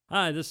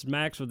 Hi, this is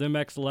Max with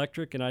MX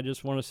Electric, and I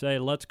just want to say,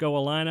 let's go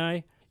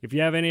Illini. If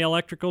you have any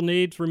electrical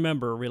needs,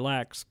 remember,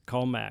 relax,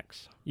 call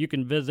Max. You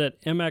can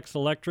visit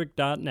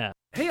mxelectric.net.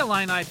 Hey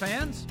Illini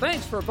fans,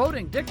 thanks for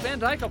voting Dick Van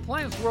Dyke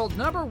Appliance World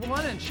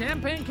 #1 in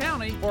Champaign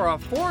County for a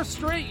 4th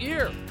straight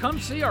year. Come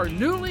see our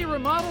newly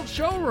remodeled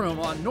showroom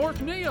on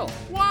North Neal.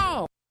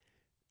 Wow!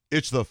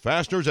 It's the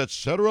Fasteners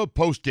Etc.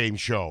 postgame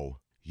show.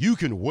 You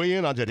can weigh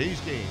in on today's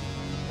game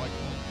by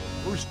calling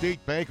First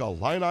State Bank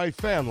Illini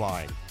fan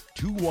line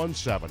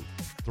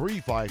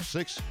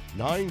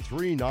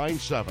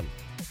 217-356-9397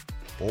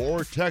 or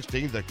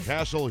texting the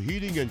Castle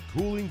Heating and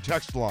Cooling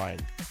text line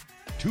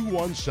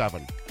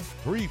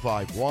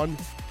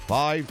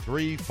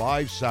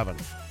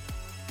 217-351-5357.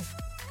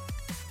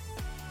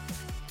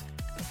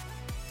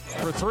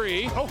 For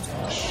three. Oh,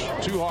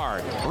 too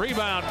hard.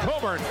 Rebound,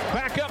 Coburn.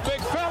 Back up,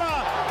 big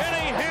fella. And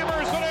he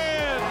hammers it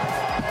in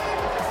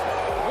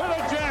with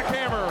a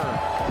jackhammer.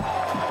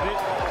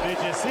 Did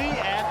you see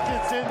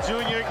Atkinson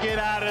Jr. get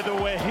out of the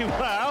way?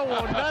 I don't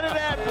want none of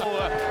that,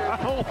 boy. I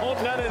don't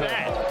want none of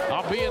that.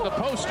 I'll be in the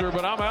poster,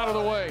 but I'm out of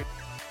the way.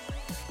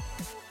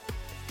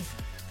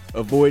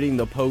 Avoiding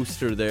the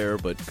poster there,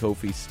 but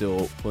Kofi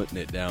still putting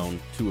it down.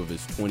 2 of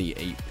his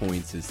 28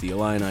 points as the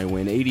Illini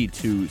win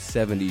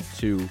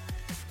 82-72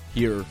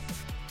 here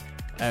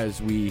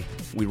as we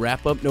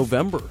wrap up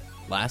November.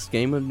 Last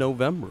game of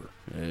November.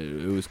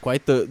 It was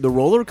quite the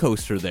roller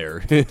coaster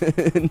there.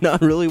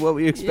 Not really what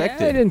we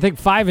expected. Yeah, I didn't think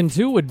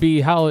 5-2 would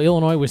be how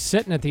Illinois was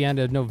sitting at the end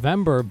of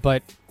November,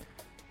 but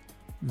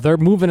they're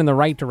moving in the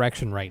right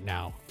direction right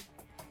now.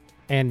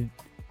 And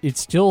it's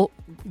still,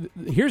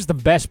 here's the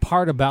best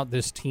part about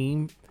this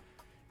team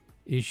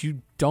is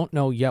you don't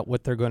know yet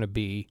what they're going to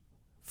be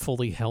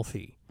fully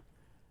healthy.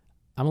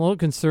 I'm a little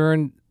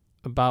concerned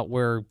about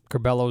where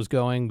Curbello's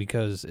going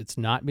because it's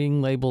not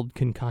being labeled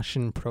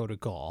concussion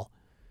protocol.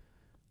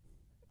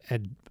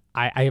 And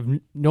I have,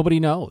 nobody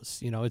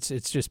knows,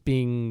 it's just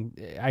being,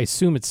 I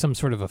assume it's some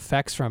sort of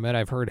effects from it.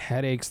 I've heard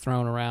headaches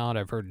thrown around.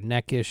 I've heard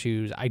neck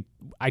issues. I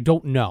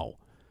don't know.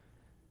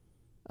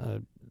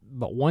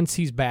 But once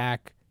he's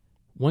back,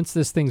 once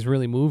this thing's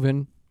really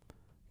moving,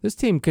 this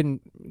team can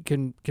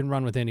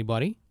run with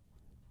anybody.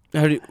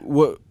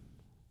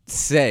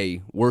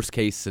 say, worst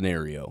case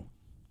scenario,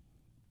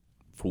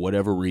 for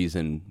whatever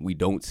reason, we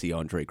don't see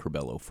Andre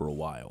Curbelo for a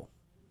while.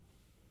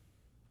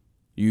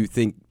 You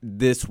think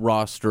this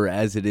roster,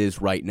 as it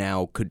is right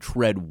now, could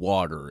tread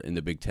water in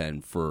the Big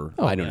Ten for,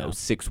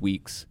 6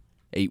 weeks,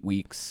 8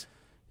 weeks?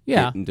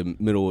 Yeah. Into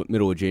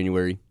middle of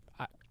January?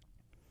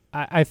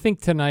 I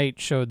think tonight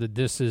showed that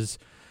this is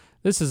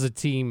a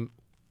team,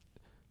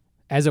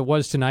 as it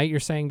was tonight, you're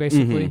saying,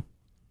 basically? Mm-hmm.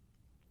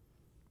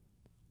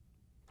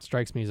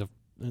 Strikes me as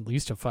at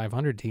least a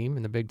 500 team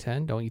in the Big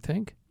Ten, don't you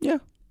think? Yeah.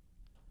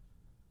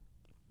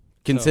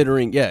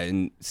 Considering,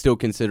 and still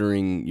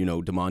considering,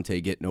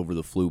 DeMonte getting over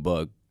the flu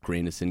bug,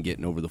 Grandison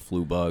getting over the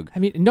flu bug. I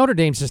mean, Notre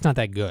Dame's just not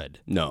that good.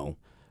 No.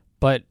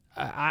 But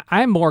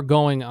I'm more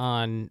going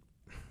on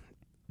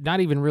not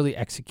even really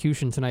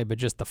execution tonight, but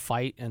just the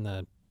fight and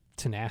the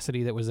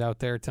tenacity that was out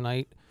there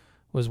tonight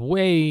was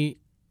way,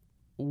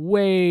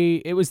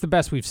 it was the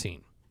best we've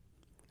seen.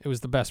 It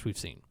was the best we've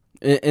seen.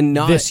 And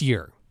not this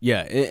year.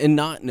 Yeah, and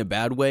not in a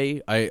bad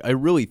way. I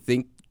really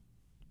think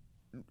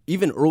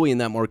even early in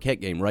that Marquette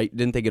game, right?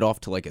 Didn't they get off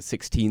to like a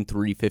 16-3,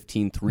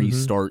 15-3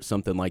 start,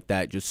 something like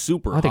that? Just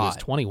super hot. I think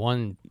it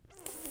was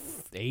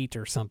 21-8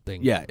 or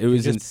something. Yeah, it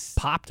was just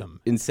popped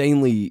them.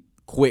 Insanely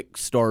quick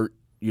start,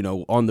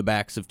 on the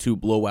backs of 2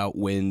 blowout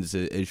wins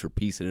as you're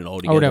piecing it all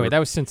together. Oh, no, wait, that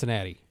was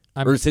Cincinnati.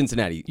 Or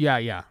Cincinnati.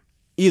 Yeah.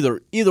 Either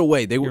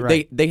way,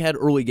 right. they had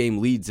early game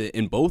leads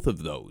in both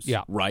of those.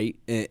 Yeah. Right?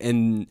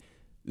 And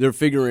they're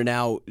figuring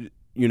out,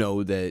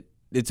 that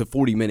it's a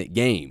 40-minute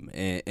game,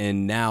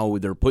 and now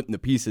they're putting the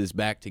pieces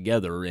back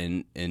together,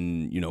 and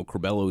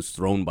Curbelo's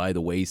thrown by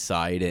the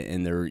wayside,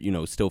 and they're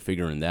still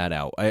figuring that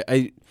out.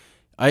 I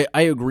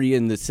agree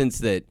in the sense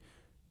that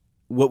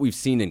what we've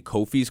seen in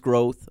Kofi's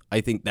growth,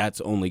 I think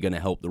that's only going to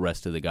help the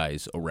rest of the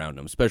guys around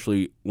him,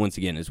 especially once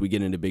again as we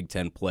get into Big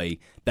Ten play.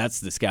 That's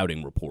the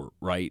scouting report,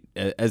 right?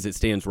 As it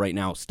stands right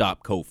now,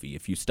 stop Kofi.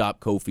 If you stop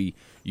Kofi,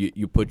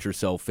 you put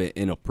yourself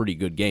in a pretty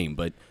good game,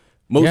 but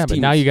most but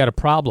teams, now you got a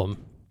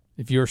problem.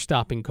 If you're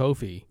stopping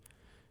Kofi,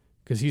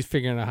 because he's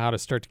figuring out how to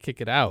start to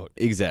kick it out.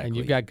 Exactly. And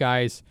you've got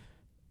guys,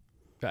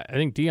 I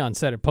think Dion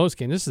said at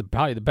postgame, this is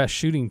probably the best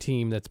shooting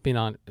team that's been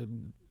on,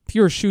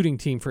 pure shooting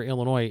team for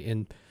Illinois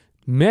in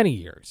many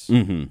years.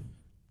 Mm-hmm.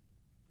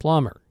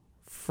 Plummer,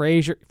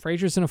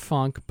 Frazier's in a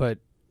funk, but,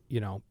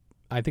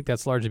 I think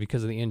that's largely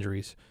because of the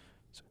injuries.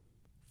 So,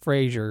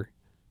 Frazier,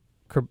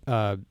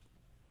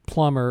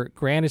 Plummer,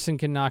 Grandison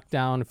can knock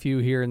down a few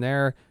here and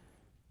there.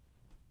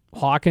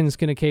 Hawkins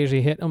can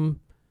occasionally hit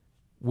them.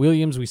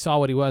 Williams, we saw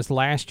what he was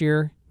last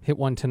year, hit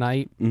one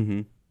tonight.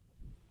 Mm-hmm.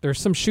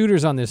 There's some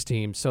shooters on this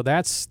team, so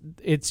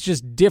it's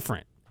just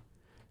different.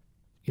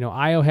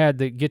 Io had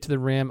the get to the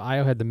rim,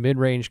 Io had the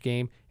mid-range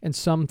game, and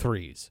some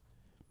threes.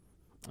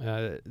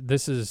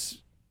 That's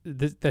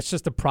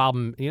just a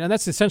problem.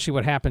 That's essentially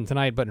what happened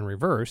tonight, but in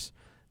reverse.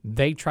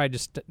 They tried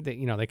to, they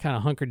kind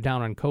of hunkered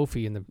down on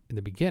Kofi in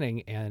the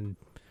beginning and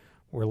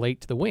were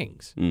late to the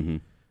wings. Mm-hmm.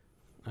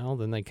 Well,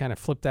 then they kind of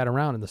flipped that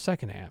around in the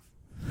second half.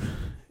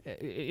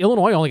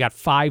 Illinois only got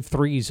 5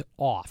 threes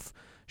off.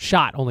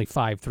 Shot only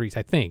 5 threes,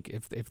 I think,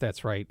 if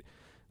that's right,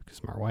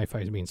 because my Wi-Fi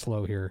is being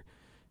slow here.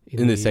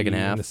 In the second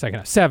half? In the second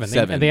half.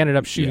 7. They ended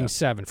up shooting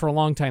 7. For a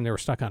long time, they were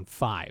stuck on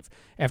 5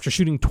 after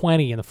shooting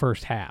 20 in the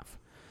first half.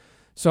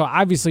 So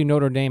obviously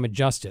Notre Dame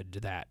adjusted to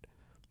that,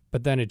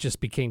 but then it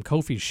just became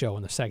Kofi's show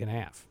in the second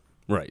half.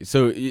 Right.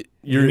 So you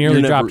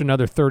nearly dropped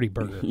another 30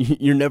 burger.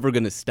 You're never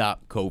going to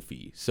stop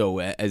Kofi. So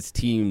as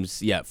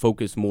teams,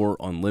 focus more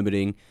on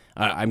limiting.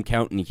 I'm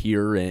counting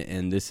here,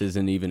 and this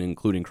isn't even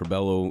including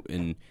Curbelo,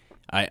 and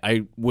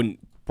I wouldn't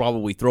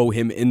probably throw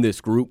him in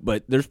this group,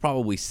 but there's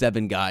probably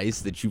 7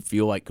 guys that you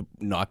feel like could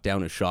knock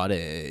down a shot at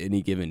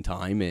any given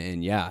time.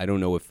 And, I don't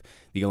know if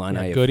the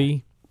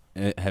Illini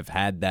have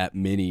had that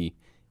many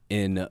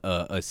in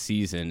a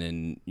season,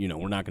 and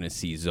we're not going to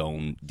see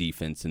zone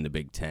defense in the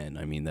Big Ten.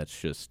 I mean,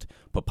 that's just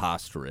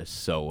preposterous.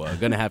 So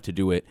going to have to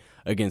do it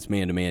against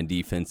man-to-man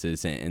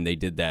defenses, and they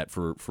did that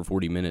for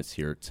 40 minutes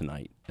here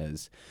tonight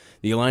as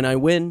the Illini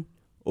win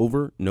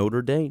over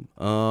Notre Dame.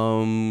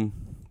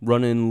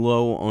 Running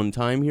low on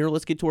time here.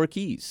 Let's get to our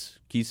keys.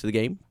 Keys to the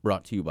game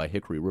brought to you by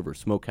Hickory River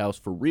Smokehouse.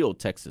 For real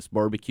Texas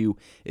barbecue,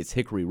 it's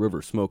Hickory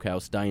River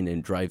Smokehouse. Dine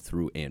in,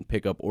 drive-through, and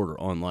pick-up. Order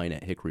online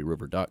at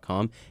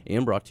hickoryriver.com.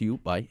 And brought to you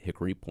by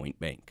Hickory Point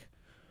Bank.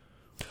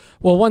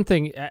 Well, one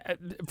thing,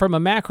 from a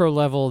macro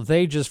level,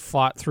 they just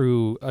fought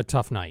through a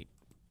tough night.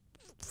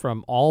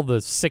 From all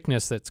the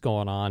sickness that's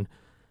going on,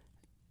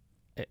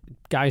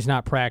 guys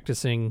not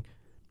practicing,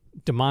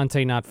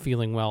 DeMonte not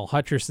feeling well,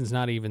 Hutcherson's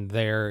not even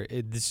there.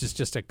 This is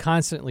just a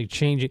constantly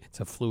changing.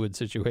 It's a fluid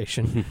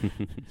situation.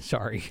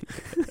 Sorry.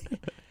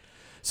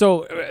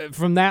 So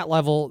from that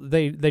level,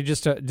 they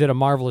just did a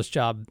marvelous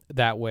job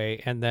that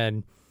way. And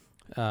then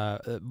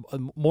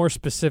more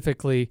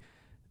specifically,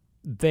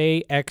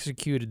 they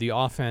executed the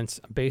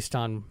offense based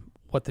on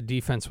what the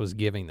defense was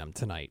giving them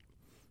tonight.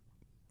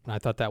 And I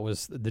thought that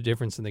was the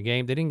difference in the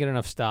game. They didn't get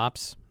enough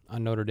stops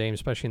on Notre Dame,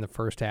 especially in the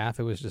first half.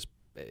 It was just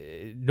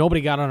nobody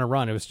got on a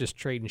run. It was just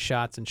trading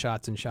shots and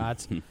shots and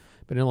shots.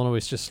 but Illinois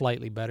was just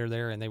slightly better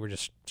there, and they were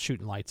just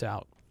shooting lights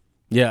out.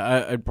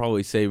 Yeah, I'd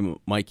probably say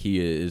my key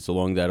is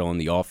along that on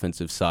the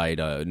offensive side.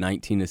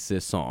 19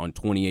 assists on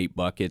 28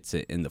 buckets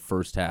in the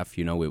first half.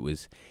 It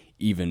was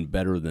even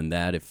better than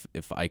that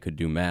if I could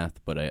do math,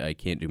 but I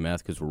can't do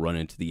math because we're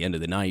running to the end of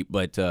the night.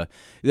 But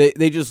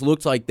they just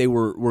looked like they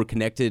were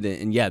connected,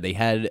 and yeah, they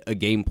had a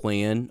game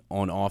plan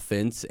on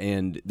offense,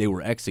 and they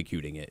were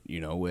executing it.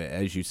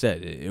 As you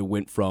said, it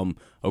went from,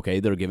 okay,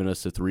 they're giving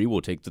us a three,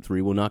 we'll take the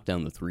three, we'll knock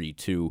down the three,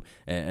 to,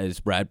 as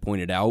Brad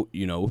pointed out,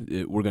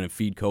 we're going to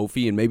feed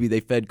Kofi, and maybe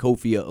they fed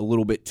Kofi a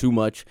little bit too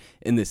much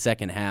in the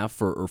second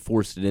half or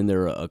forced it in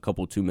there a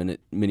couple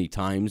many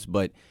times,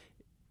 but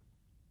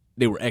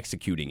they were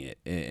executing it,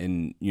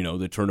 and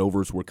the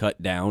turnovers were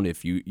cut down.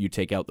 If you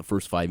take out the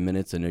first 5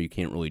 minutes, I know you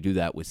can't really do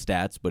that with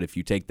stats, but if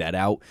you take that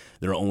out,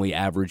 they're only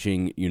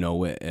averaging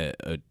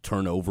a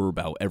turnover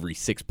about every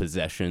 6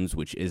 possessions,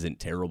 which isn't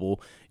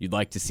terrible. You'd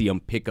like to see them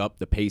pick up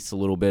the pace a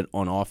little bit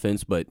on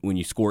offense, but when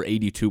you score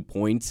 82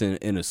 points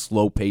in a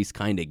slow pace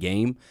kind of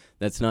game,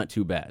 that's not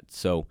too bad.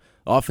 So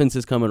offense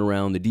is coming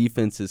around, the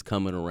defense is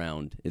coming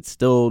around. It's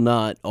still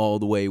not all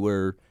the way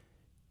where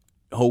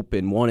hope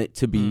and want it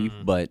to be,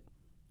 but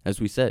as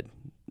we said,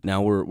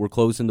 now we're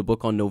closing the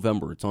book on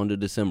November. It's on to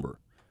December.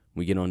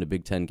 We get on to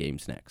Big Ten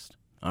games next.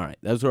 All right,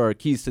 those are our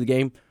keys to the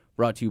game,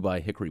 brought to you by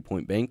Hickory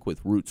Point Bank,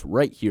 with roots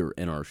right here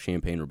in our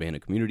Champaign-Urbana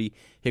community.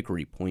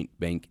 Hickory Point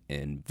Bank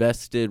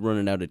invested.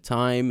 Running out of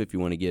time. If you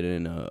want to get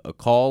in a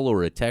call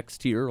or a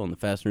text here on the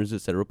Fasteners,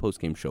 etc.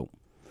 postgame show.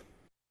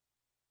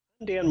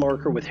 I'm Dan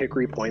Marker with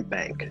Hickory Point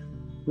Bank.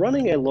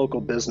 Running a local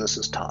business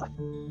is tough.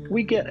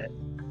 We get it,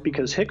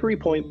 because Hickory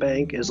Point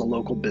Bank is a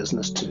local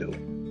business too.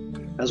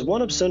 As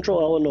one of Central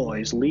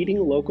Illinois' leading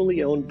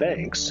locally owned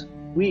banks,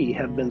 we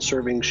have been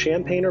serving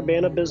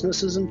Champaign-Urbana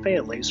businesses and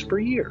families for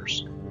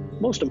years.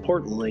 Most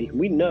importantly,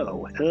 we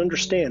know and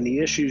understand the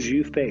issues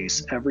you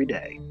face every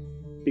day,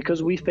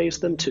 because we face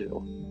them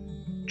too.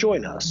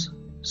 Join us.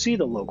 See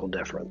the local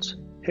difference.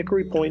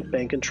 Hickory Point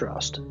Bank and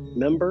Trust.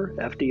 Member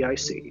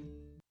FDIC.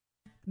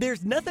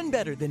 There's nothing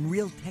better than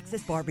real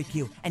Texas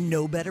barbecue, and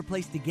no better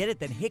place to get it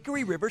than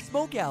Hickory River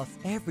Smokehouse.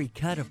 Every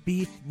cut of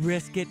beef,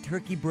 brisket,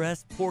 turkey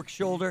breast, pork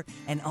shoulder,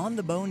 and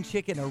on-the-bone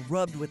chicken are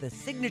rubbed with a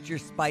signature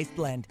spice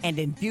blend and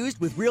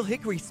infused with real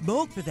hickory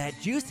smoke for that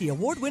juicy,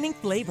 award-winning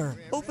flavor.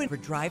 Open for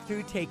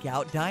drive-thru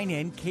takeout,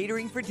 dine-in,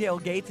 catering for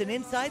tailgates, and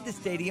inside the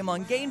stadium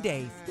on game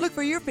days. Look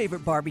for your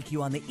favorite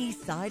barbecue on the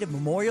east side of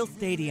Memorial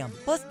Stadium.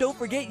 Plus, don't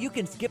forget you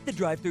can skip the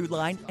drive-thru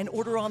line and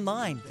order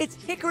online. It's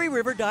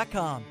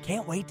hickoryriver.com.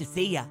 Can't wait to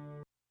see ya.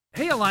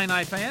 Hey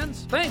Illini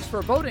fans, thanks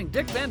for voting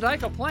Dick Van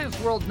Dyke Appliance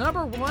World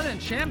 #1 in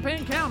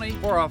Champaign County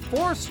for a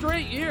 4th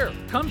straight year.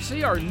 Come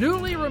see our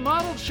newly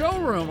remodeled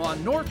showroom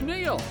on North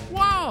Neal.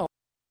 Wow!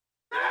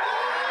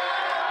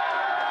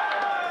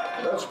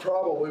 That's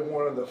probably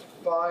one of the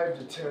 5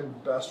 to 10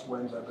 best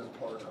wins I've been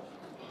part of.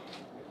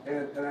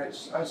 And I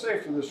say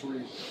it for this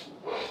reason.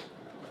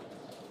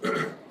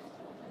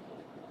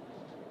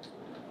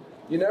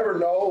 You never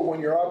know when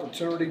your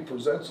opportunity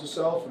presents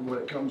itself and when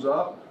it comes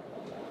up.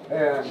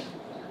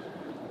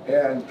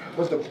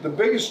 But the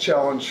biggest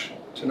challenge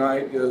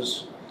tonight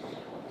is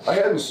I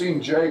hadn't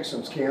seen Jake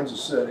since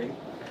Kansas City.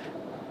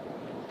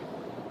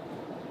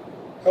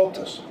 Helped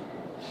us.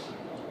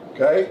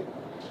 Okay?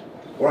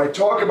 When I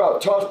talk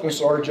about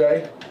toughness,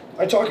 RJ,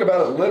 I talk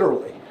about it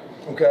literally.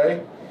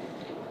 Okay?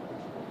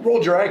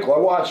 Rolled your ankle. I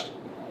watched it.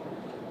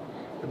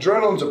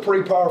 Adrenaline's a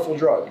pretty powerful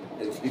drug.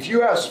 If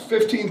you ask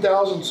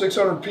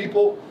 15,600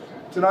 people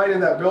tonight in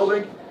that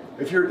building,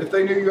 if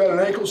they knew you had an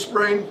ankle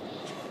sprain,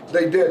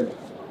 they didn't.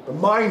 The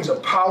mind's a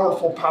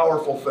powerful,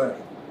 powerful thing.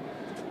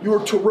 You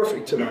were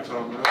terrific tonight.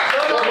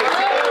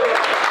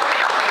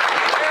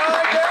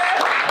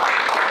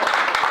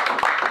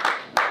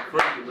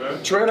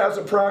 Trent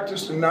hasn't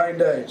practiced in 9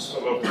 days.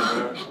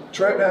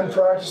 Trent hadn't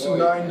practiced in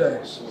 9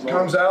 days.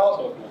 Comes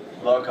out,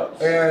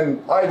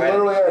 and I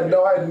literally had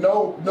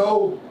no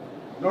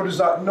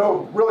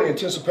really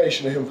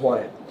anticipation of him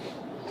playing.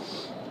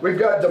 We've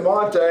got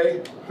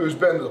DeMonte, who's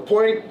been the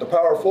point, the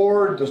power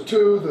forward, the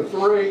 2, the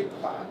 3.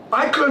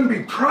 I couldn't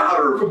be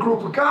prouder of a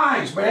group of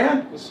guys,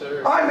 man. Yes,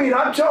 sir. I mean,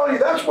 I'm telling you,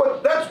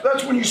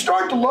 that's when you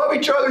start to love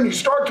each other and you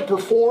start to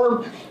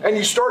perform and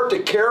you start to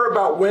care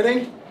about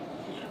winning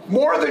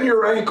more than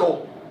your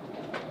ankle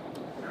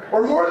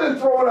or more than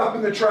throwing up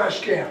in the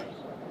trash can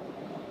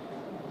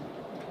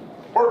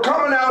or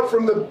coming out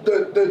from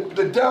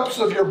the depths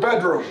of your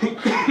bedroom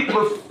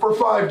for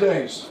 5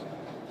 days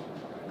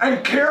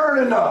and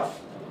caring enough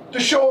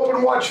to show up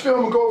and watch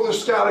film and go over the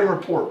scouting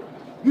report.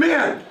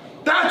 Man,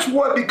 that's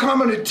what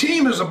becoming a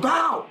team is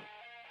about.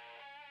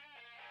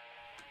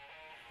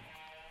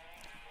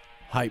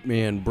 Hype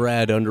man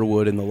Brad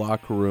Underwood in the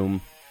locker room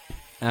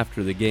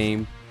after the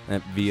game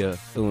via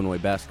Illinois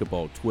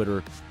basketball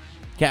Twitter.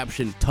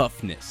 Caption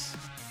toughness.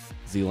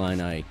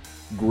 Z-Line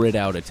grit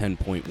out a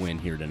 10-point win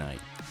here tonight.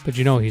 But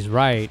he's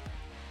right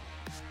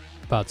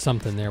about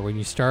something there. When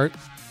you start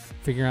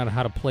figuring out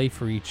how to play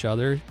for each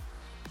other,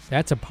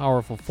 that's a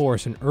powerful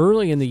force. And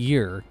early in the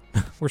year,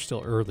 we're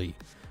still early,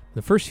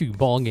 the first few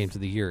ball games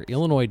of the year,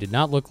 Illinois did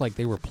not look like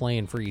they were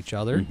playing for each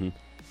other. Mm-hmm.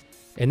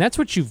 And that's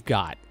what you've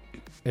got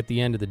at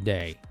the end of the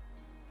day.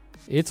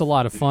 It's a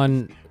lot of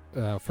fun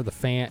for the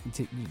fan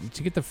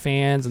to get the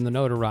fans and the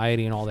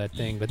notoriety and all that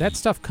thing, but that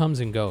stuff comes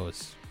and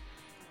goes.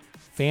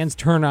 Fans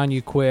turn on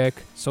you quick.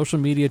 Social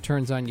media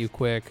turns on you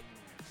quick.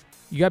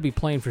 You got to be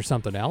playing for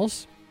something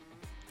else.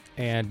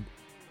 And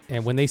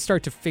when they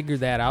start to figure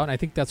that out, and I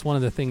think that's one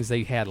of the things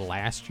they had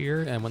last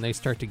year, and when they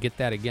start to get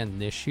that again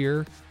this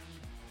year,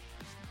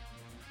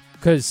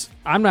 because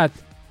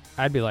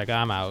I'd be like,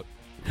 I'm out.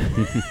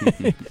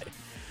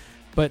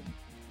 But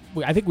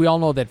I think we all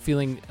know that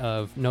feeling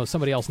of, no,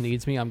 somebody else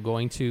needs me. I'm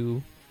going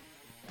to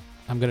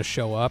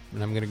show up,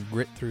 and I'm going to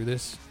grit through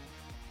this.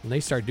 When they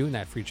start doing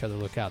that for each other,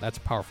 look out. That's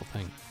a powerful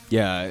thing.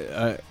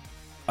 Yeah,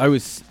 I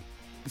was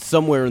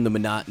somewhere in the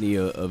monotony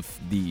of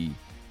the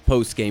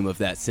post game of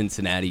that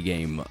Cincinnati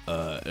game.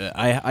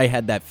 I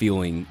had that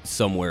feeling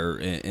somewhere,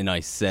 and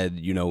I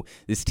said,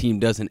 this team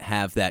doesn't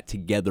have that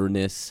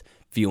togetherness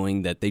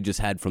feeling that they just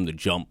had from the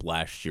jump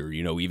last year,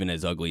 even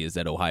as ugly as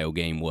that Ohio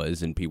game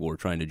was, and people were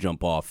trying to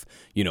jump off,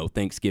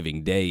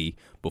 Thanksgiving Day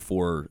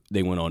before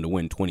they went on to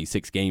win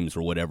 26 games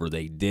or whatever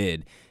they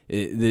did.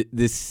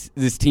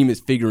 This team is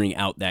figuring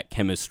out that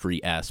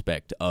chemistry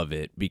aspect of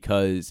it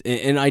because,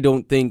 and I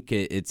don't think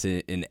it's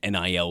an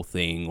NIL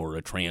thing or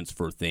a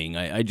transfer thing.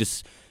 I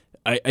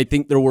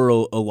think there were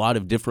a lot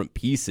of different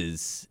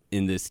pieces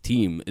in this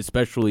team,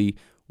 especially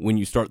when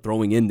you start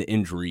throwing in the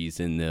injuries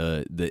and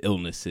the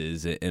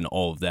illnesses and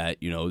all of that.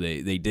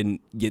 They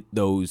didn't get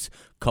those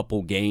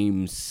couple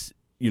games.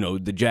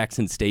 The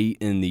Jackson State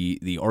and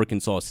the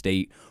Arkansas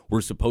State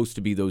were supposed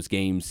to be those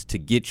games to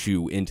get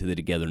you into the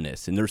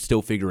togetherness, and they're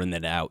still figuring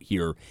that out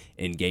here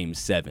in Game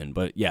 7.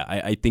 But, yeah,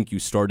 I think you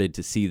started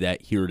to see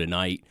that here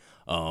tonight.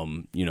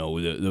 Those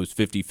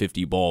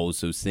 50-50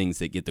 balls, those things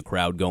that get the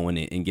crowd going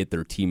and get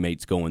their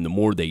teammates going. The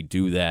more they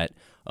do that,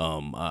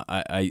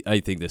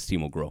 I think this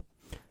team will grow.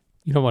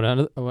 You know what?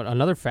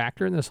 Another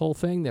factor in this whole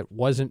thing that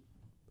wasn't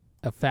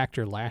a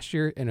factor last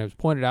year, and it was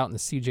pointed out in the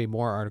C.J.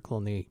 Moore article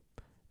in the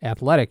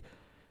Athletic,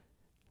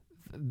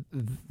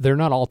 they're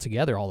not all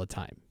together all the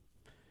time.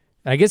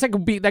 And I guess that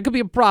could be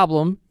a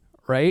problem,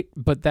 right?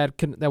 But that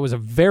was a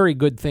very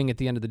good thing at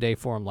the end of the day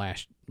for them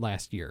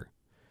last year.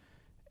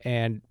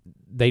 And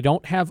they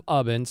don't have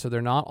ovens, so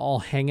they're not all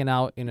hanging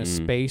out in a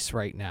space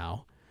right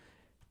now.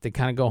 They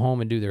kind of go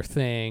home and do their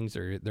things,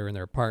 or they're in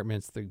their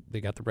apartments.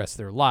 They got the rest of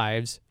their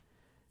lives.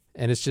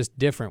 And it's just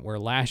different, where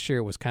last year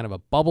it was kind of a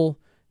bubble,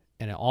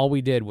 and all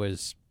we did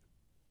was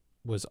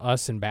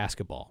us and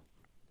basketball.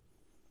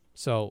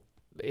 So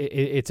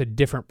it's a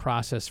different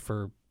process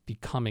for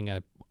becoming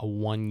a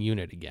one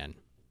unit again.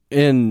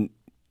 And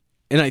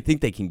I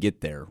think they can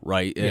get there,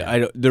 right?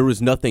 Yeah. There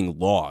was nothing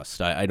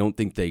lost. I don't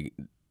think they...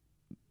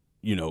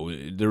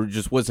 there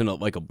just wasn't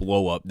a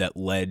blow up that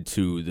led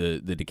to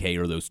the decay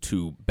or those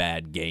two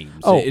bad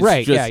games. Oh, it's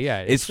right, just, yeah.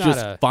 It's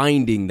just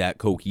finding that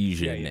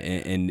cohesion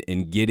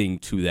and getting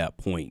to that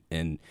point.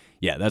 And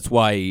yeah, that's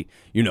why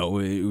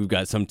we've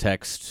got some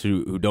texts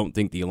who don't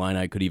think the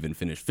Illini could even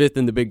finish 5th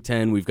in the Big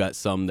Ten. We've got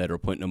some that are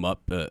putting them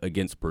up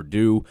against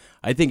Purdue.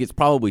 I think it's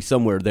probably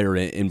somewhere there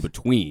in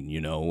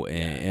between.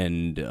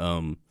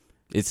 And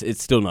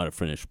it's still not a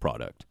finished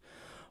product.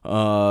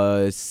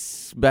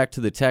 Back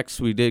to the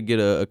text, we did get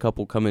a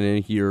couple coming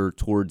in here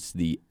towards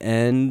the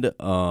end.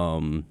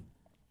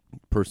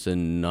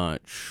 Person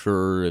not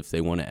sure if they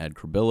want to add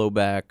Curbelo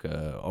back.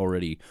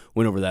 Already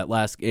went over that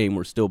last game.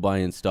 We're still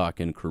buying stock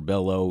in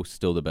Curbelo,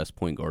 still the best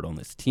point guard on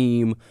this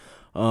team.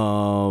 You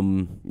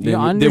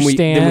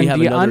understand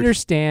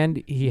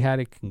he had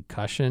a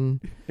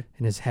concussion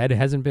and his head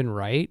hasn't been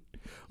right?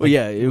 Well,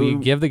 yeah. We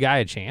give the guy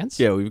a chance?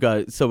 Yeah, we've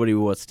got somebody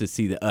who wants to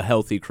see a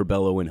healthy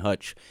Curbelo and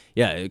Hutch.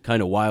 Yeah,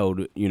 kind of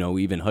wild.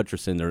 Even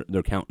Hutcherson,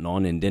 they're counting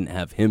on and didn't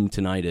have him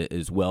tonight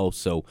as well.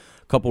 So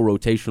a couple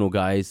rotational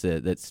guys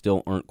that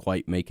still aren't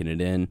quite making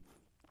it in.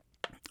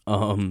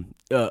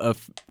 A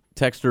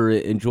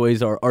texter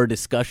enjoys our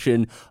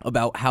discussion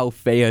about how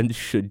fans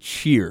should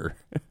cheer.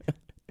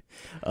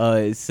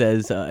 It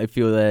says, I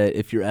feel that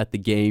if you're at the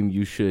game,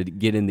 you should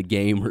get in the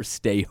game or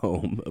stay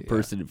home. A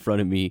person in front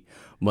of me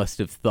must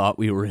have thought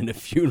we were in a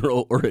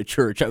funeral or a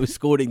church. I was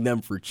scolding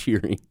them for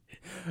cheering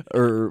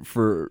or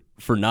for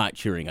not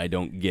cheering. I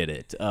don't get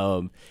it.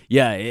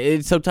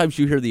 Sometimes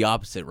you hear the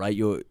opposite, right?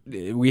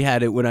 We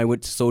had it when I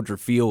went to Soldier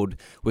Field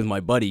with my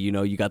buddy.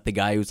 You got the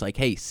guy who's like,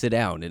 hey, sit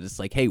down. And it's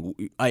like, hey,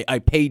 I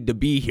paid to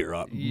be here,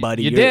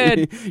 buddy. You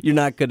did. You're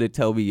not going to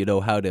tell me,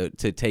 how to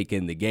take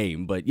in the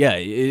game. But, yeah,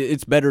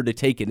 it's better to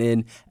take it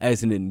in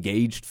as an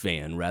engaged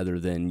fan rather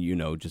than,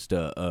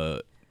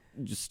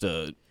 just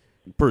a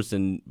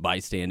person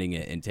bystanding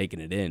and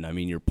taking it in. I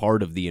mean, you're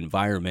part of the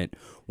environment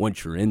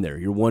once you're in there.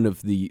 You're one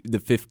of the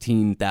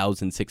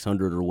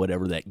 15,600 or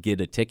whatever that get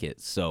a ticket.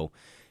 So,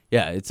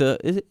 yeah, it's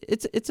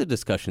a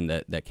discussion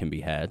that can be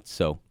had.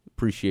 So,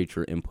 appreciate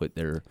your input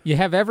there. You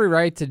have every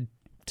right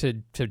to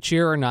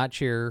cheer or not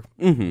cheer,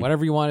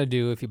 whatever you want to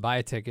do if you buy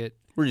a ticket.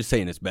 We're just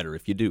saying it's better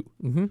if you do.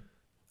 Mm-hmm.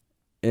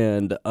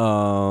 And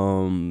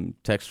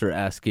texter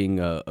asking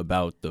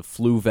about the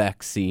flu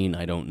vaccine.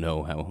 I don't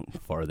know how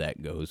far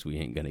that goes. We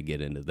ain't going to get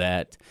into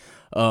that.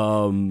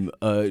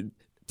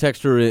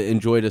 Texter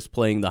enjoyed us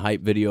playing the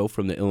hype video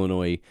from the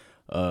Illinois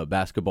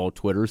basketball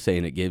Twitter,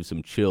 saying it gave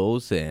some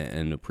chills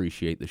and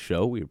appreciate the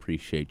show. We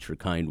appreciate your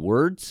kind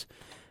words.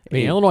 I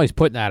mean, Illinois is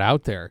putting that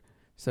out there,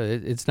 so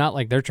it's not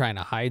like they're trying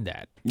to hide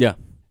that. Yeah.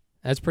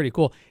 That's pretty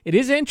cool. It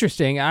is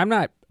interesting. I'm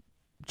not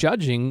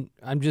judging.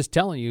 I'm just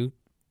telling you,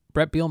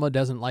 Brett Bielema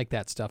doesn't like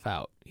that stuff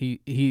out.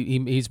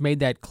 He's made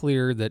that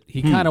clear that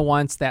he kind of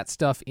wants that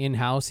stuff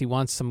in-house. He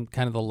wants some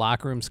kind of the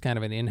locker room's kind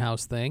of an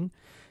in-house thing.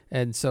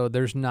 And so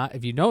there's not,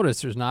 if you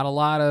notice, there's not a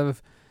lot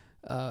of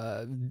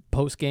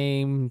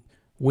post-game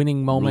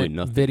winning moment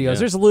videos. Yeah.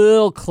 There's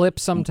little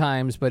clips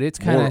sometimes, but it's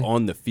kind of more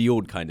on the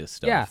field kind of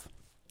stuff. Yeah,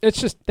 it's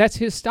just that's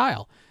his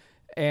style.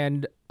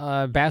 And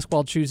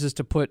basketball chooses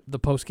to put the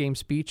post-game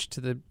speech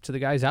to the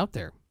guys out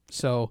there.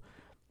 So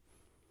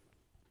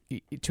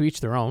to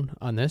each their own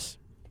on this.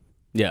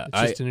 Yeah,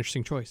 it's just an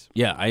interesting choice.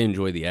 Yeah, I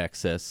enjoy the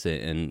access,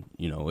 and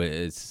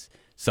it's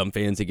some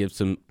fans it gives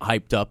them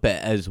hyped up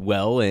as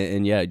well,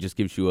 and yeah, it just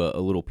gives you a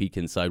little peek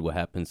inside what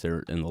happens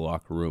there in the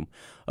locker room.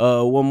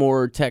 One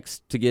more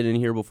text to get in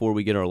here before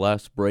we get our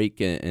last break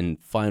and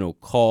final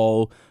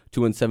call.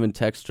 217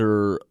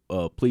 texter,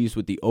 pleased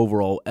with the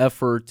overall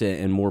effort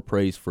and more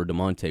praise for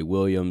DeMonte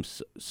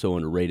Williams. So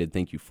underrated.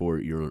 Thank you for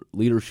your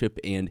leadership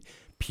and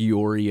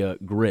Peoria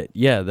grit.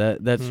 Yeah,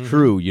 that's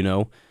true,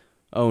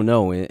 Oh,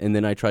 no, and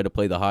then I try to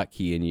play the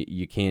hotkey, and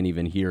you can't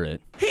even hear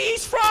it.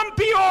 He's from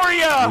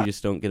Peoria! We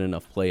just don't get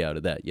enough play out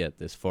of that yet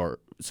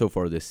so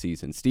far this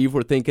season. Steve,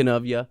 we're thinking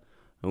of you,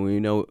 and we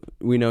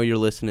know you're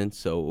listening,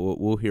 so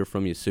we'll hear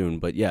from you soon.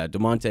 But, yeah,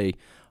 DeMonte,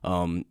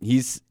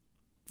 he's,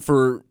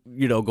 for,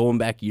 going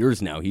back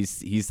years now,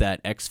 he's that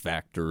X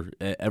factor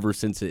ever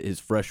since his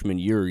freshman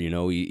year.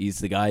 He's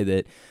the guy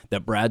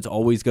that Brad's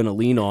always going to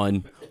lean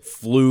on.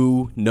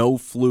 No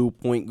flu,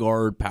 point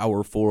guard,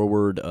 power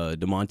forward.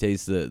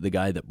 DeMonte's the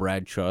guy that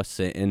Brad trusts,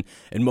 and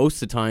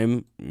most of the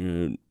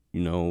time,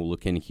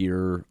 looking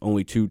here,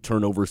 only 2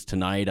 turnovers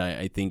tonight.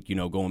 I think,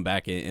 going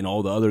back in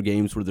all the other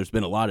games where there's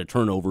been a lot of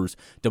turnovers,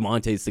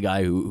 DeMonte's the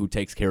guy who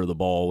takes care of the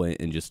ball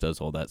and just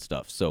does all that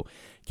stuff. So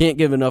can't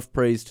give enough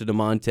praise to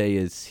DeMonte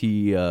as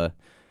he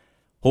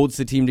holds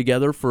the team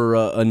together for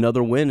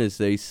another win as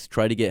they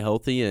try to get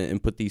healthy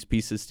and put these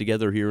pieces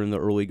together here in the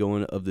early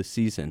going of the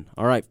season.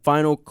 All right,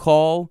 final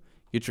call.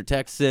 Get your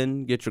texts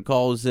in, get your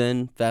calls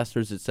in.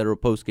 Fasteners, etc.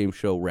 Postgame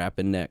show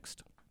wrapping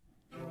next.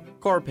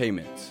 Car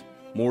payments,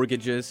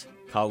 mortgages,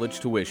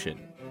 college tuition.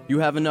 You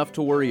have enough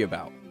to worry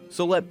about.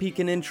 So let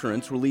Pekin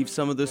Insurance relieve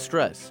some of the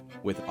stress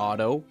with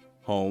auto,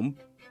 home,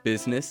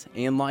 business,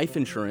 and life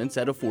insurance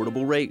at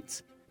affordable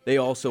rates. They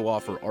also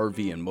offer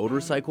RV and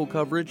motorcycle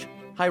coverage,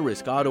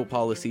 high-risk auto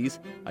policies,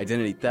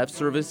 identity theft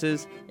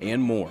services, and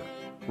more.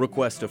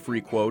 Request a free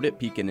quote at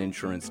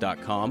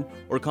PekinInsurance.com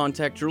or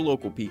contact your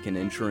local Pekin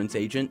Insurance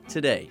agent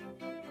today.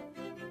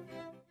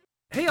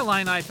 Hey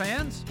Illini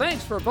fans,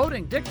 thanks for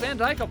voting Dick Van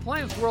Dyke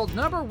Appliance World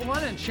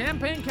 #1 in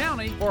Champaign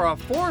County for a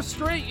 4th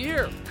straight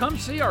year. Come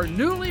see our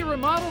newly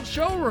remodeled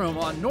showroom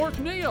on North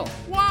Neal.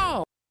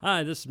 Wow!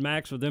 Hi, this is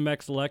Max with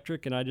MX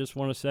Electric, and I just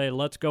want to say,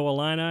 let's go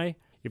Illini.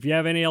 If you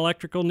have any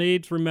electrical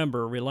needs,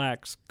 remember,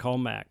 relax, call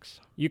Max.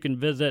 You can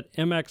visit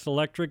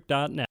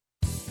mxelectric.net.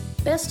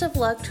 Best of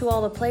luck to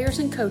all the players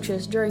and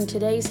coaches during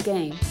today's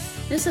game.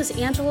 This is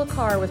Angela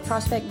Carr with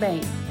Prospect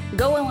Bank.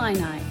 Go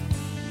Illini!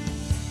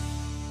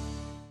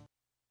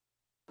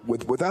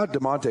 Without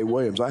DeMonte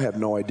Williams, I have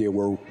no idea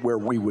where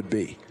we would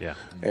be. Yeah,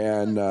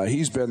 and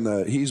he's been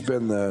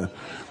the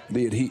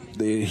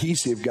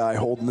adhesive guy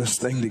holding this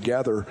thing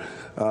together,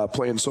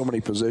 playing so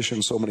many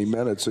positions, so many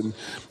minutes, and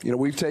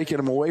we've taken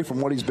him away from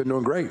what he's been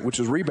doing great,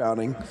 which is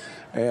rebounding,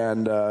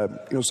 and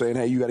saying,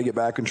 hey, you got to get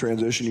back in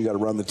transition, you got to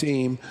run the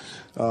team.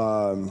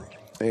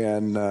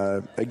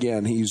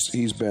 Again,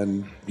 he's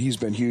been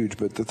huge,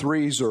 but the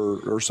threes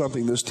are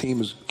something this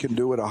team can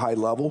do at a high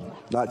level,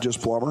 not just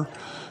Plummer.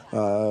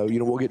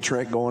 We'll get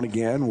Trent going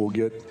again. We'll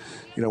get,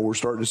 we're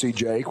starting to see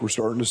Jake. We're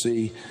starting to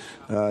see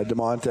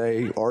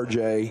DeMonte,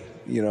 RJ,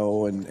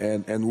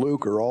 and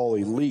Luke are all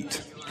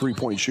elite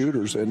three-point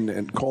shooters.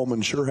 And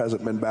Coleman sure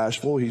hasn't been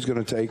bashful. He's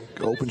going to take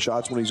open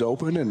shots when he's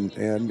open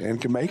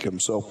and can make them.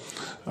 So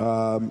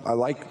I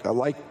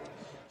like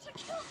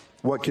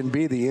what can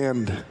be the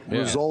end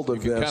result of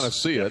this. You can kind of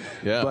see it,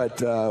 yeah.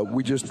 But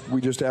we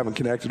just haven't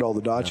connected all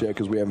the dots yet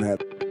because we haven't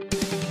had.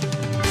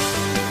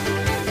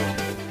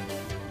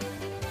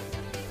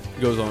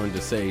 Goes on to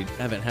say,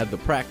 haven't had the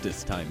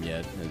practice time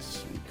yet.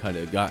 Has kind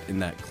of got in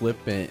that clip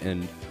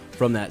and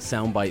from that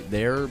soundbite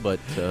there, but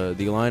the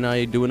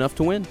Illini do enough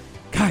to win.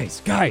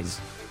 Guys,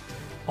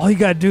 all you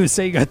got to do is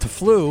say you got the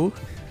flu.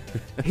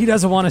 He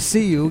doesn't want to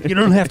see you. You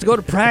don't have to go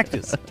to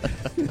practice.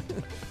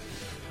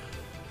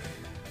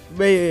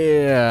 But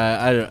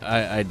yeah,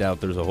 I doubt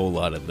there's a whole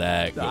lot of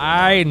that.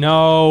 I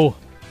know.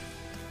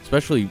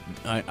 Especially,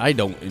 I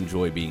don't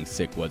enjoy being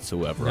sick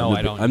whatsoever. No,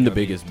 I don't. I'm the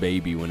biggest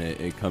baby when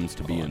it comes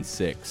to being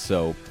sick.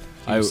 So,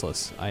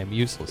 Useless. I am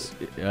useless.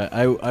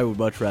 I would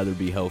much rather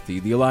be healthy.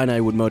 The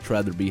Illini would much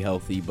rather be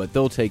healthy, but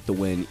they'll take the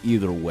win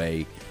either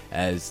way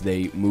as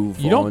they move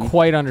on. You don't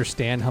quite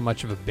understand how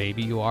much of a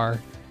baby you are.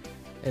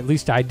 At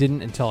least I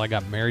didn't until I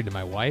got married to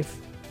my wife.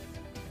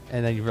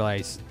 And then you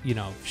realize,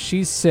 if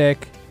she's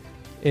sick,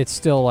 it's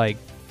still like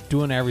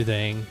doing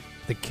everything,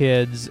 the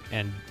kids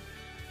and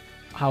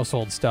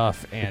household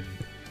stuff and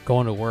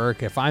going to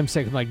work. If I'm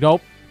sick, I'm like,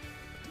 nope,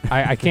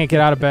 I can't get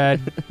out of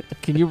bed.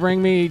 Can you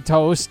bring me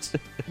toast?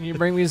 Can you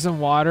bring me some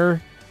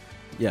water?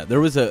 Yeah,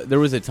 there was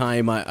a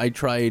time I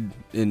tried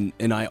and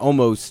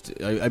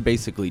I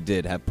basically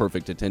did have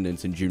perfect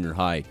attendance in junior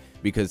high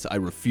because I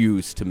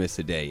refused to miss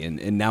a day.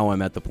 And now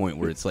I'm at the point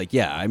where it's like,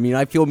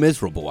 I feel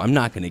miserable. I'm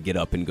not going to get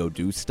up and go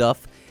do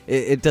stuff.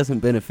 It doesn't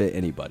benefit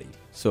anybody.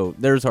 So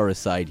there's our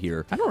aside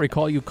here. I don't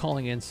recall you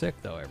calling in sick,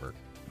 though, ever.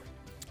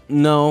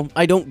 No,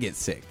 I don't get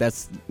sick.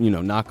 That's,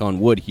 knock on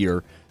wood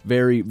here.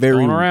 Very,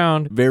 very,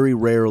 very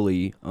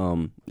rarely,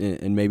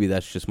 and maybe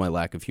that's just my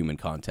lack of human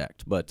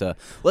contact. But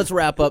let's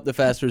wrap up the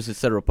Fasteners,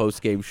 etc.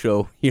 postgame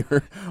show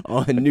here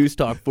on News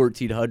Talk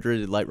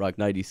 1400 at Light Rock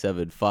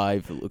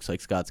 97.5. It looks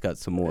like Scott's got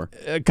some more.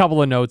 A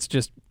couple of notes,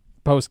 just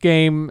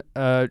post-game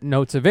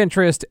notes of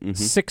interest. Mm-hmm.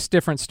 6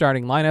 different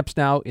starting lineups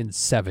now in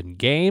 7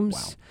 games.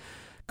 Wow.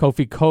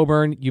 Kofi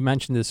Cockburn, you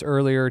mentioned this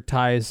earlier,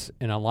 ties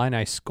an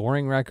Illini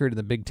scoring record in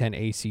the Big Ten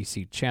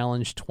ACC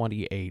Challenge,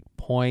 28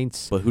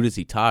 points. But who does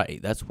he tie?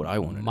 That's what I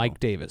want to know. Mike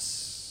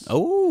Davis.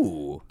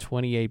 Oh.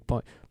 28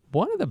 points.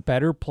 One of the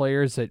better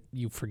players that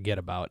you forget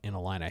about in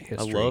Illini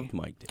history. I loved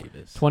Mike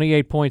Davis.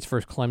 28 points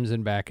for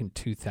Clemson back in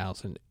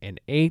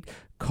 2008.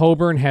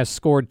 Cockburn has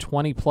scored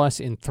 20-plus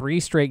in 3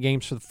 straight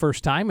games for the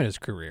first time in his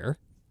career.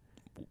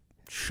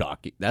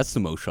 Shocking. That's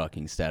the most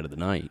shocking stat of the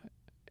night.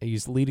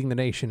 He's leading the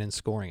nation in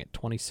scoring at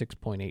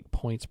 26.8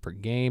 points per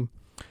game.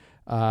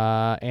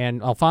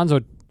 And Alfonso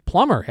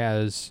Plummer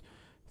has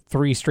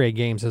 3 straight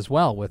games as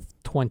well with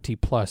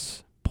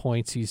 20-plus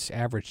points. He's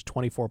averaged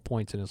 24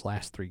 points in his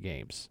last 3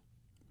 games.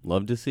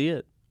 Love to see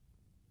it.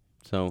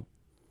 So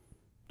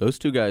those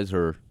 2 guys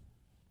are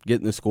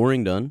getting the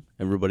scoring done.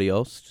 Everybody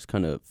else just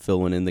kind of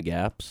filling in the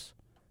gaps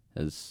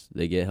as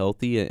they get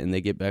healthy and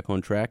they get back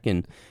on track.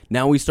 And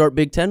now we start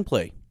Big Ten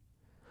play.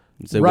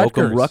 They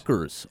welcome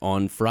Rutgers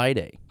on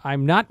Friday.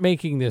 I'm not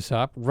making this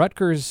up.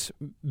 Rutgers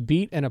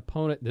beat an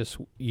opponent this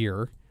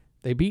year.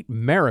 They beat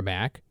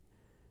Merrimack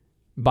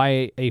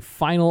by a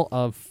final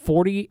of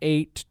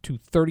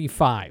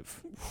 48-35.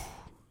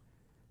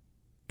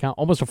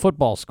 Almost a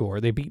football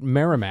score. They beat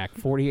Merrimack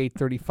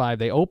 48-35.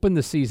 They opened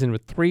the season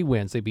with 3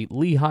 wins. They beat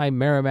Lehigh,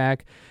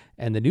 Merrimack,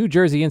 and the New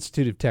Jersey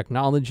Institute of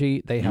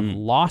Technology. They have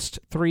lost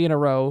 3 in a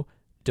row.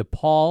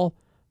 DePaul,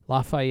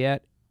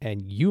 Lafayette,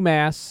 and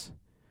UMass.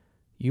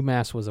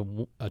 UMass was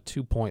a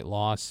 2-point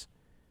loss.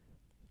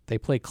 They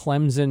play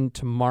Clemson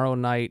tomorrow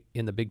night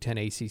in the Big Ten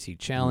ACC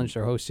Challenge.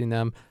 They're hosting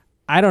them.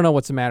 I don't know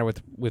what's the matter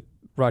with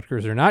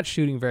Rutgers. They're not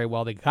shooting very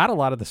well. They got a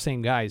lot of the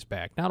same guys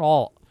back. Not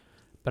all,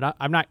 but I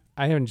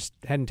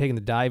hadn't taken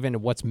the dive into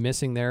what's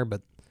missing there.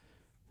 But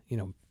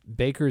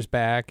Baker's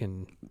back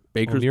and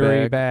Baker's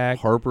back.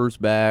 Harper's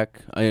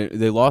back.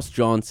 They lost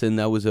Johnson.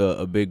 That was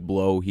a big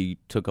blow. He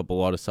took up a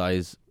lot of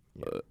size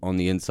on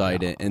the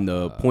inside, and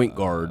the point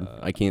guard,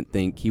 I can't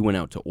think, he went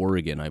out to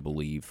Oregon, I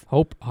believe.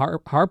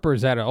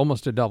 Harper's at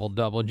almost a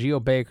double-double.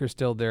 Geo Baker's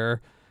still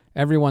there.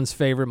 Everyone's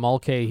favorite,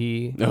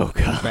 Mulcahy,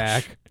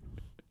 back.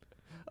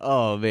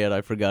 Oh, man,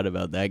 I forgot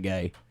about that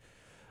guy.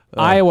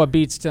 Iowa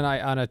beats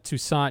tonight on a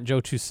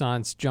Joe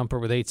Toussaint's jumper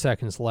with 8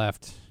 seconds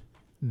left.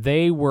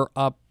 They were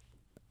up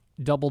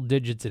double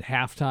digits at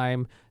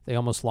halftime. They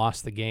almost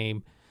lost the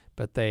game,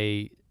 but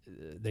they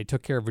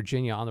took care of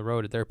Virginia on the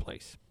road at their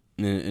place.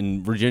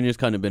 And Virginia's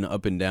kind of been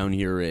up and down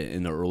here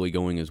in the early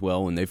going as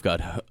well, and they've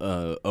got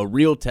a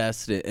real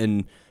test,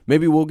 and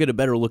maybe we'll get a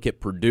better look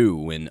at Purdue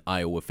when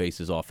Iowa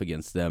faces off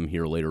against them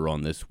here later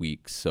on this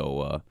week.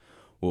 So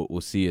we'll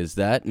see as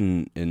that,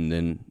 and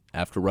then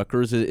after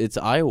Rutgers, it's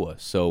Iowa.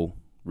 So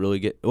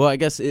really I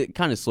guess it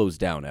kind of slows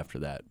down after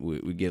that.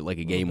 We get like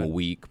a game a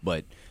week,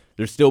 but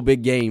there's still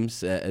big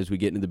games as we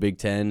get into the Big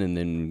Ten, and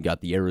then got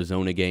the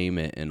Arizona game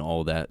and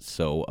all that.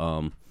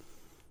 So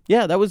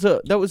yeah, that was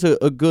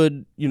a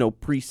good,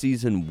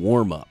 preseason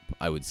warm-up,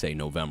 I would say,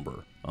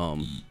 November.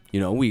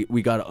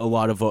 We got a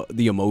lot of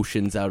the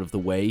emotions out of the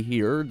way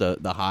here,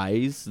 the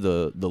highs,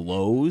 the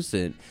lows,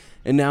 and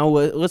now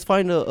let's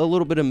find a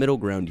little bit of middle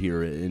ground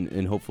here,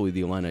 and hopefully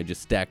the Illini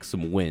just stack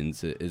some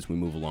wins as we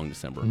move along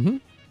December.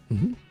 Mm-hmm.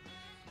 Mm-hmm.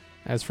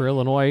 As for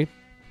Illinois,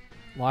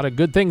 a lot of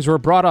good things were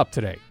brought up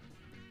today.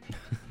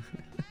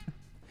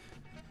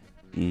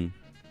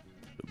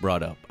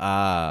 Brought up.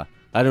 I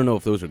don't know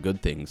if those are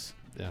good things.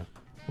 Yeah.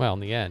 Well, in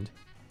the end,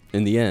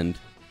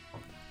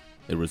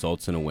 it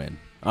results in a win.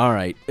 All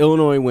right.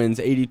 Illinois wins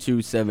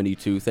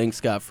 82-72. Thanks,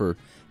 Scott, for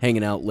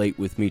hanging out late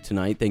with me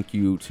tonight. Thank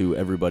you to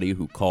everybody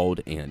who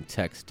called and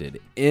texted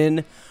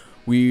in.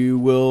 We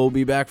will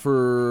be back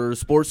for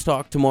Sports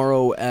Talk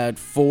tomorrow at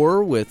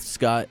 4 with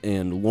Scott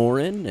and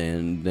Lauren.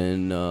 And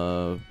then,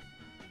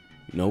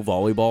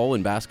 volleyball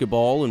and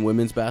basketball and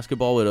women's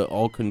basketball, it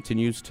all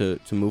continues to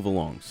move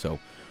along. So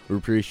we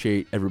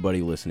appreciate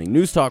everybody listening.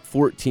 News Talk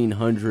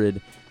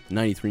 1400,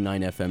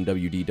 93.9 FM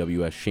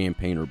WDWS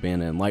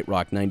Champaign-Urbana, and Light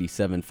Rock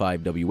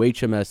 97.5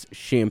 WHMS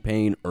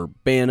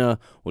Champaign-Urbana.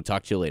 We'll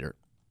talk to you later.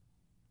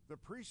 The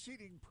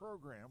preceding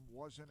program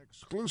was an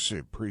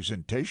exclusive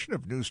presentation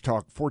of News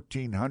Talk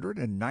 1400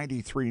 and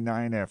 93.9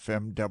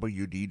 FM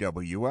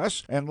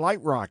WDWS and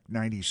Light Rock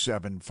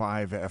 97.5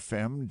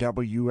 FM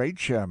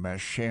WHMS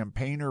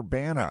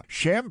Champaign-Urbana,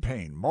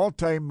 Champaign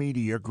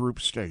Multimedia Group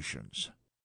stations.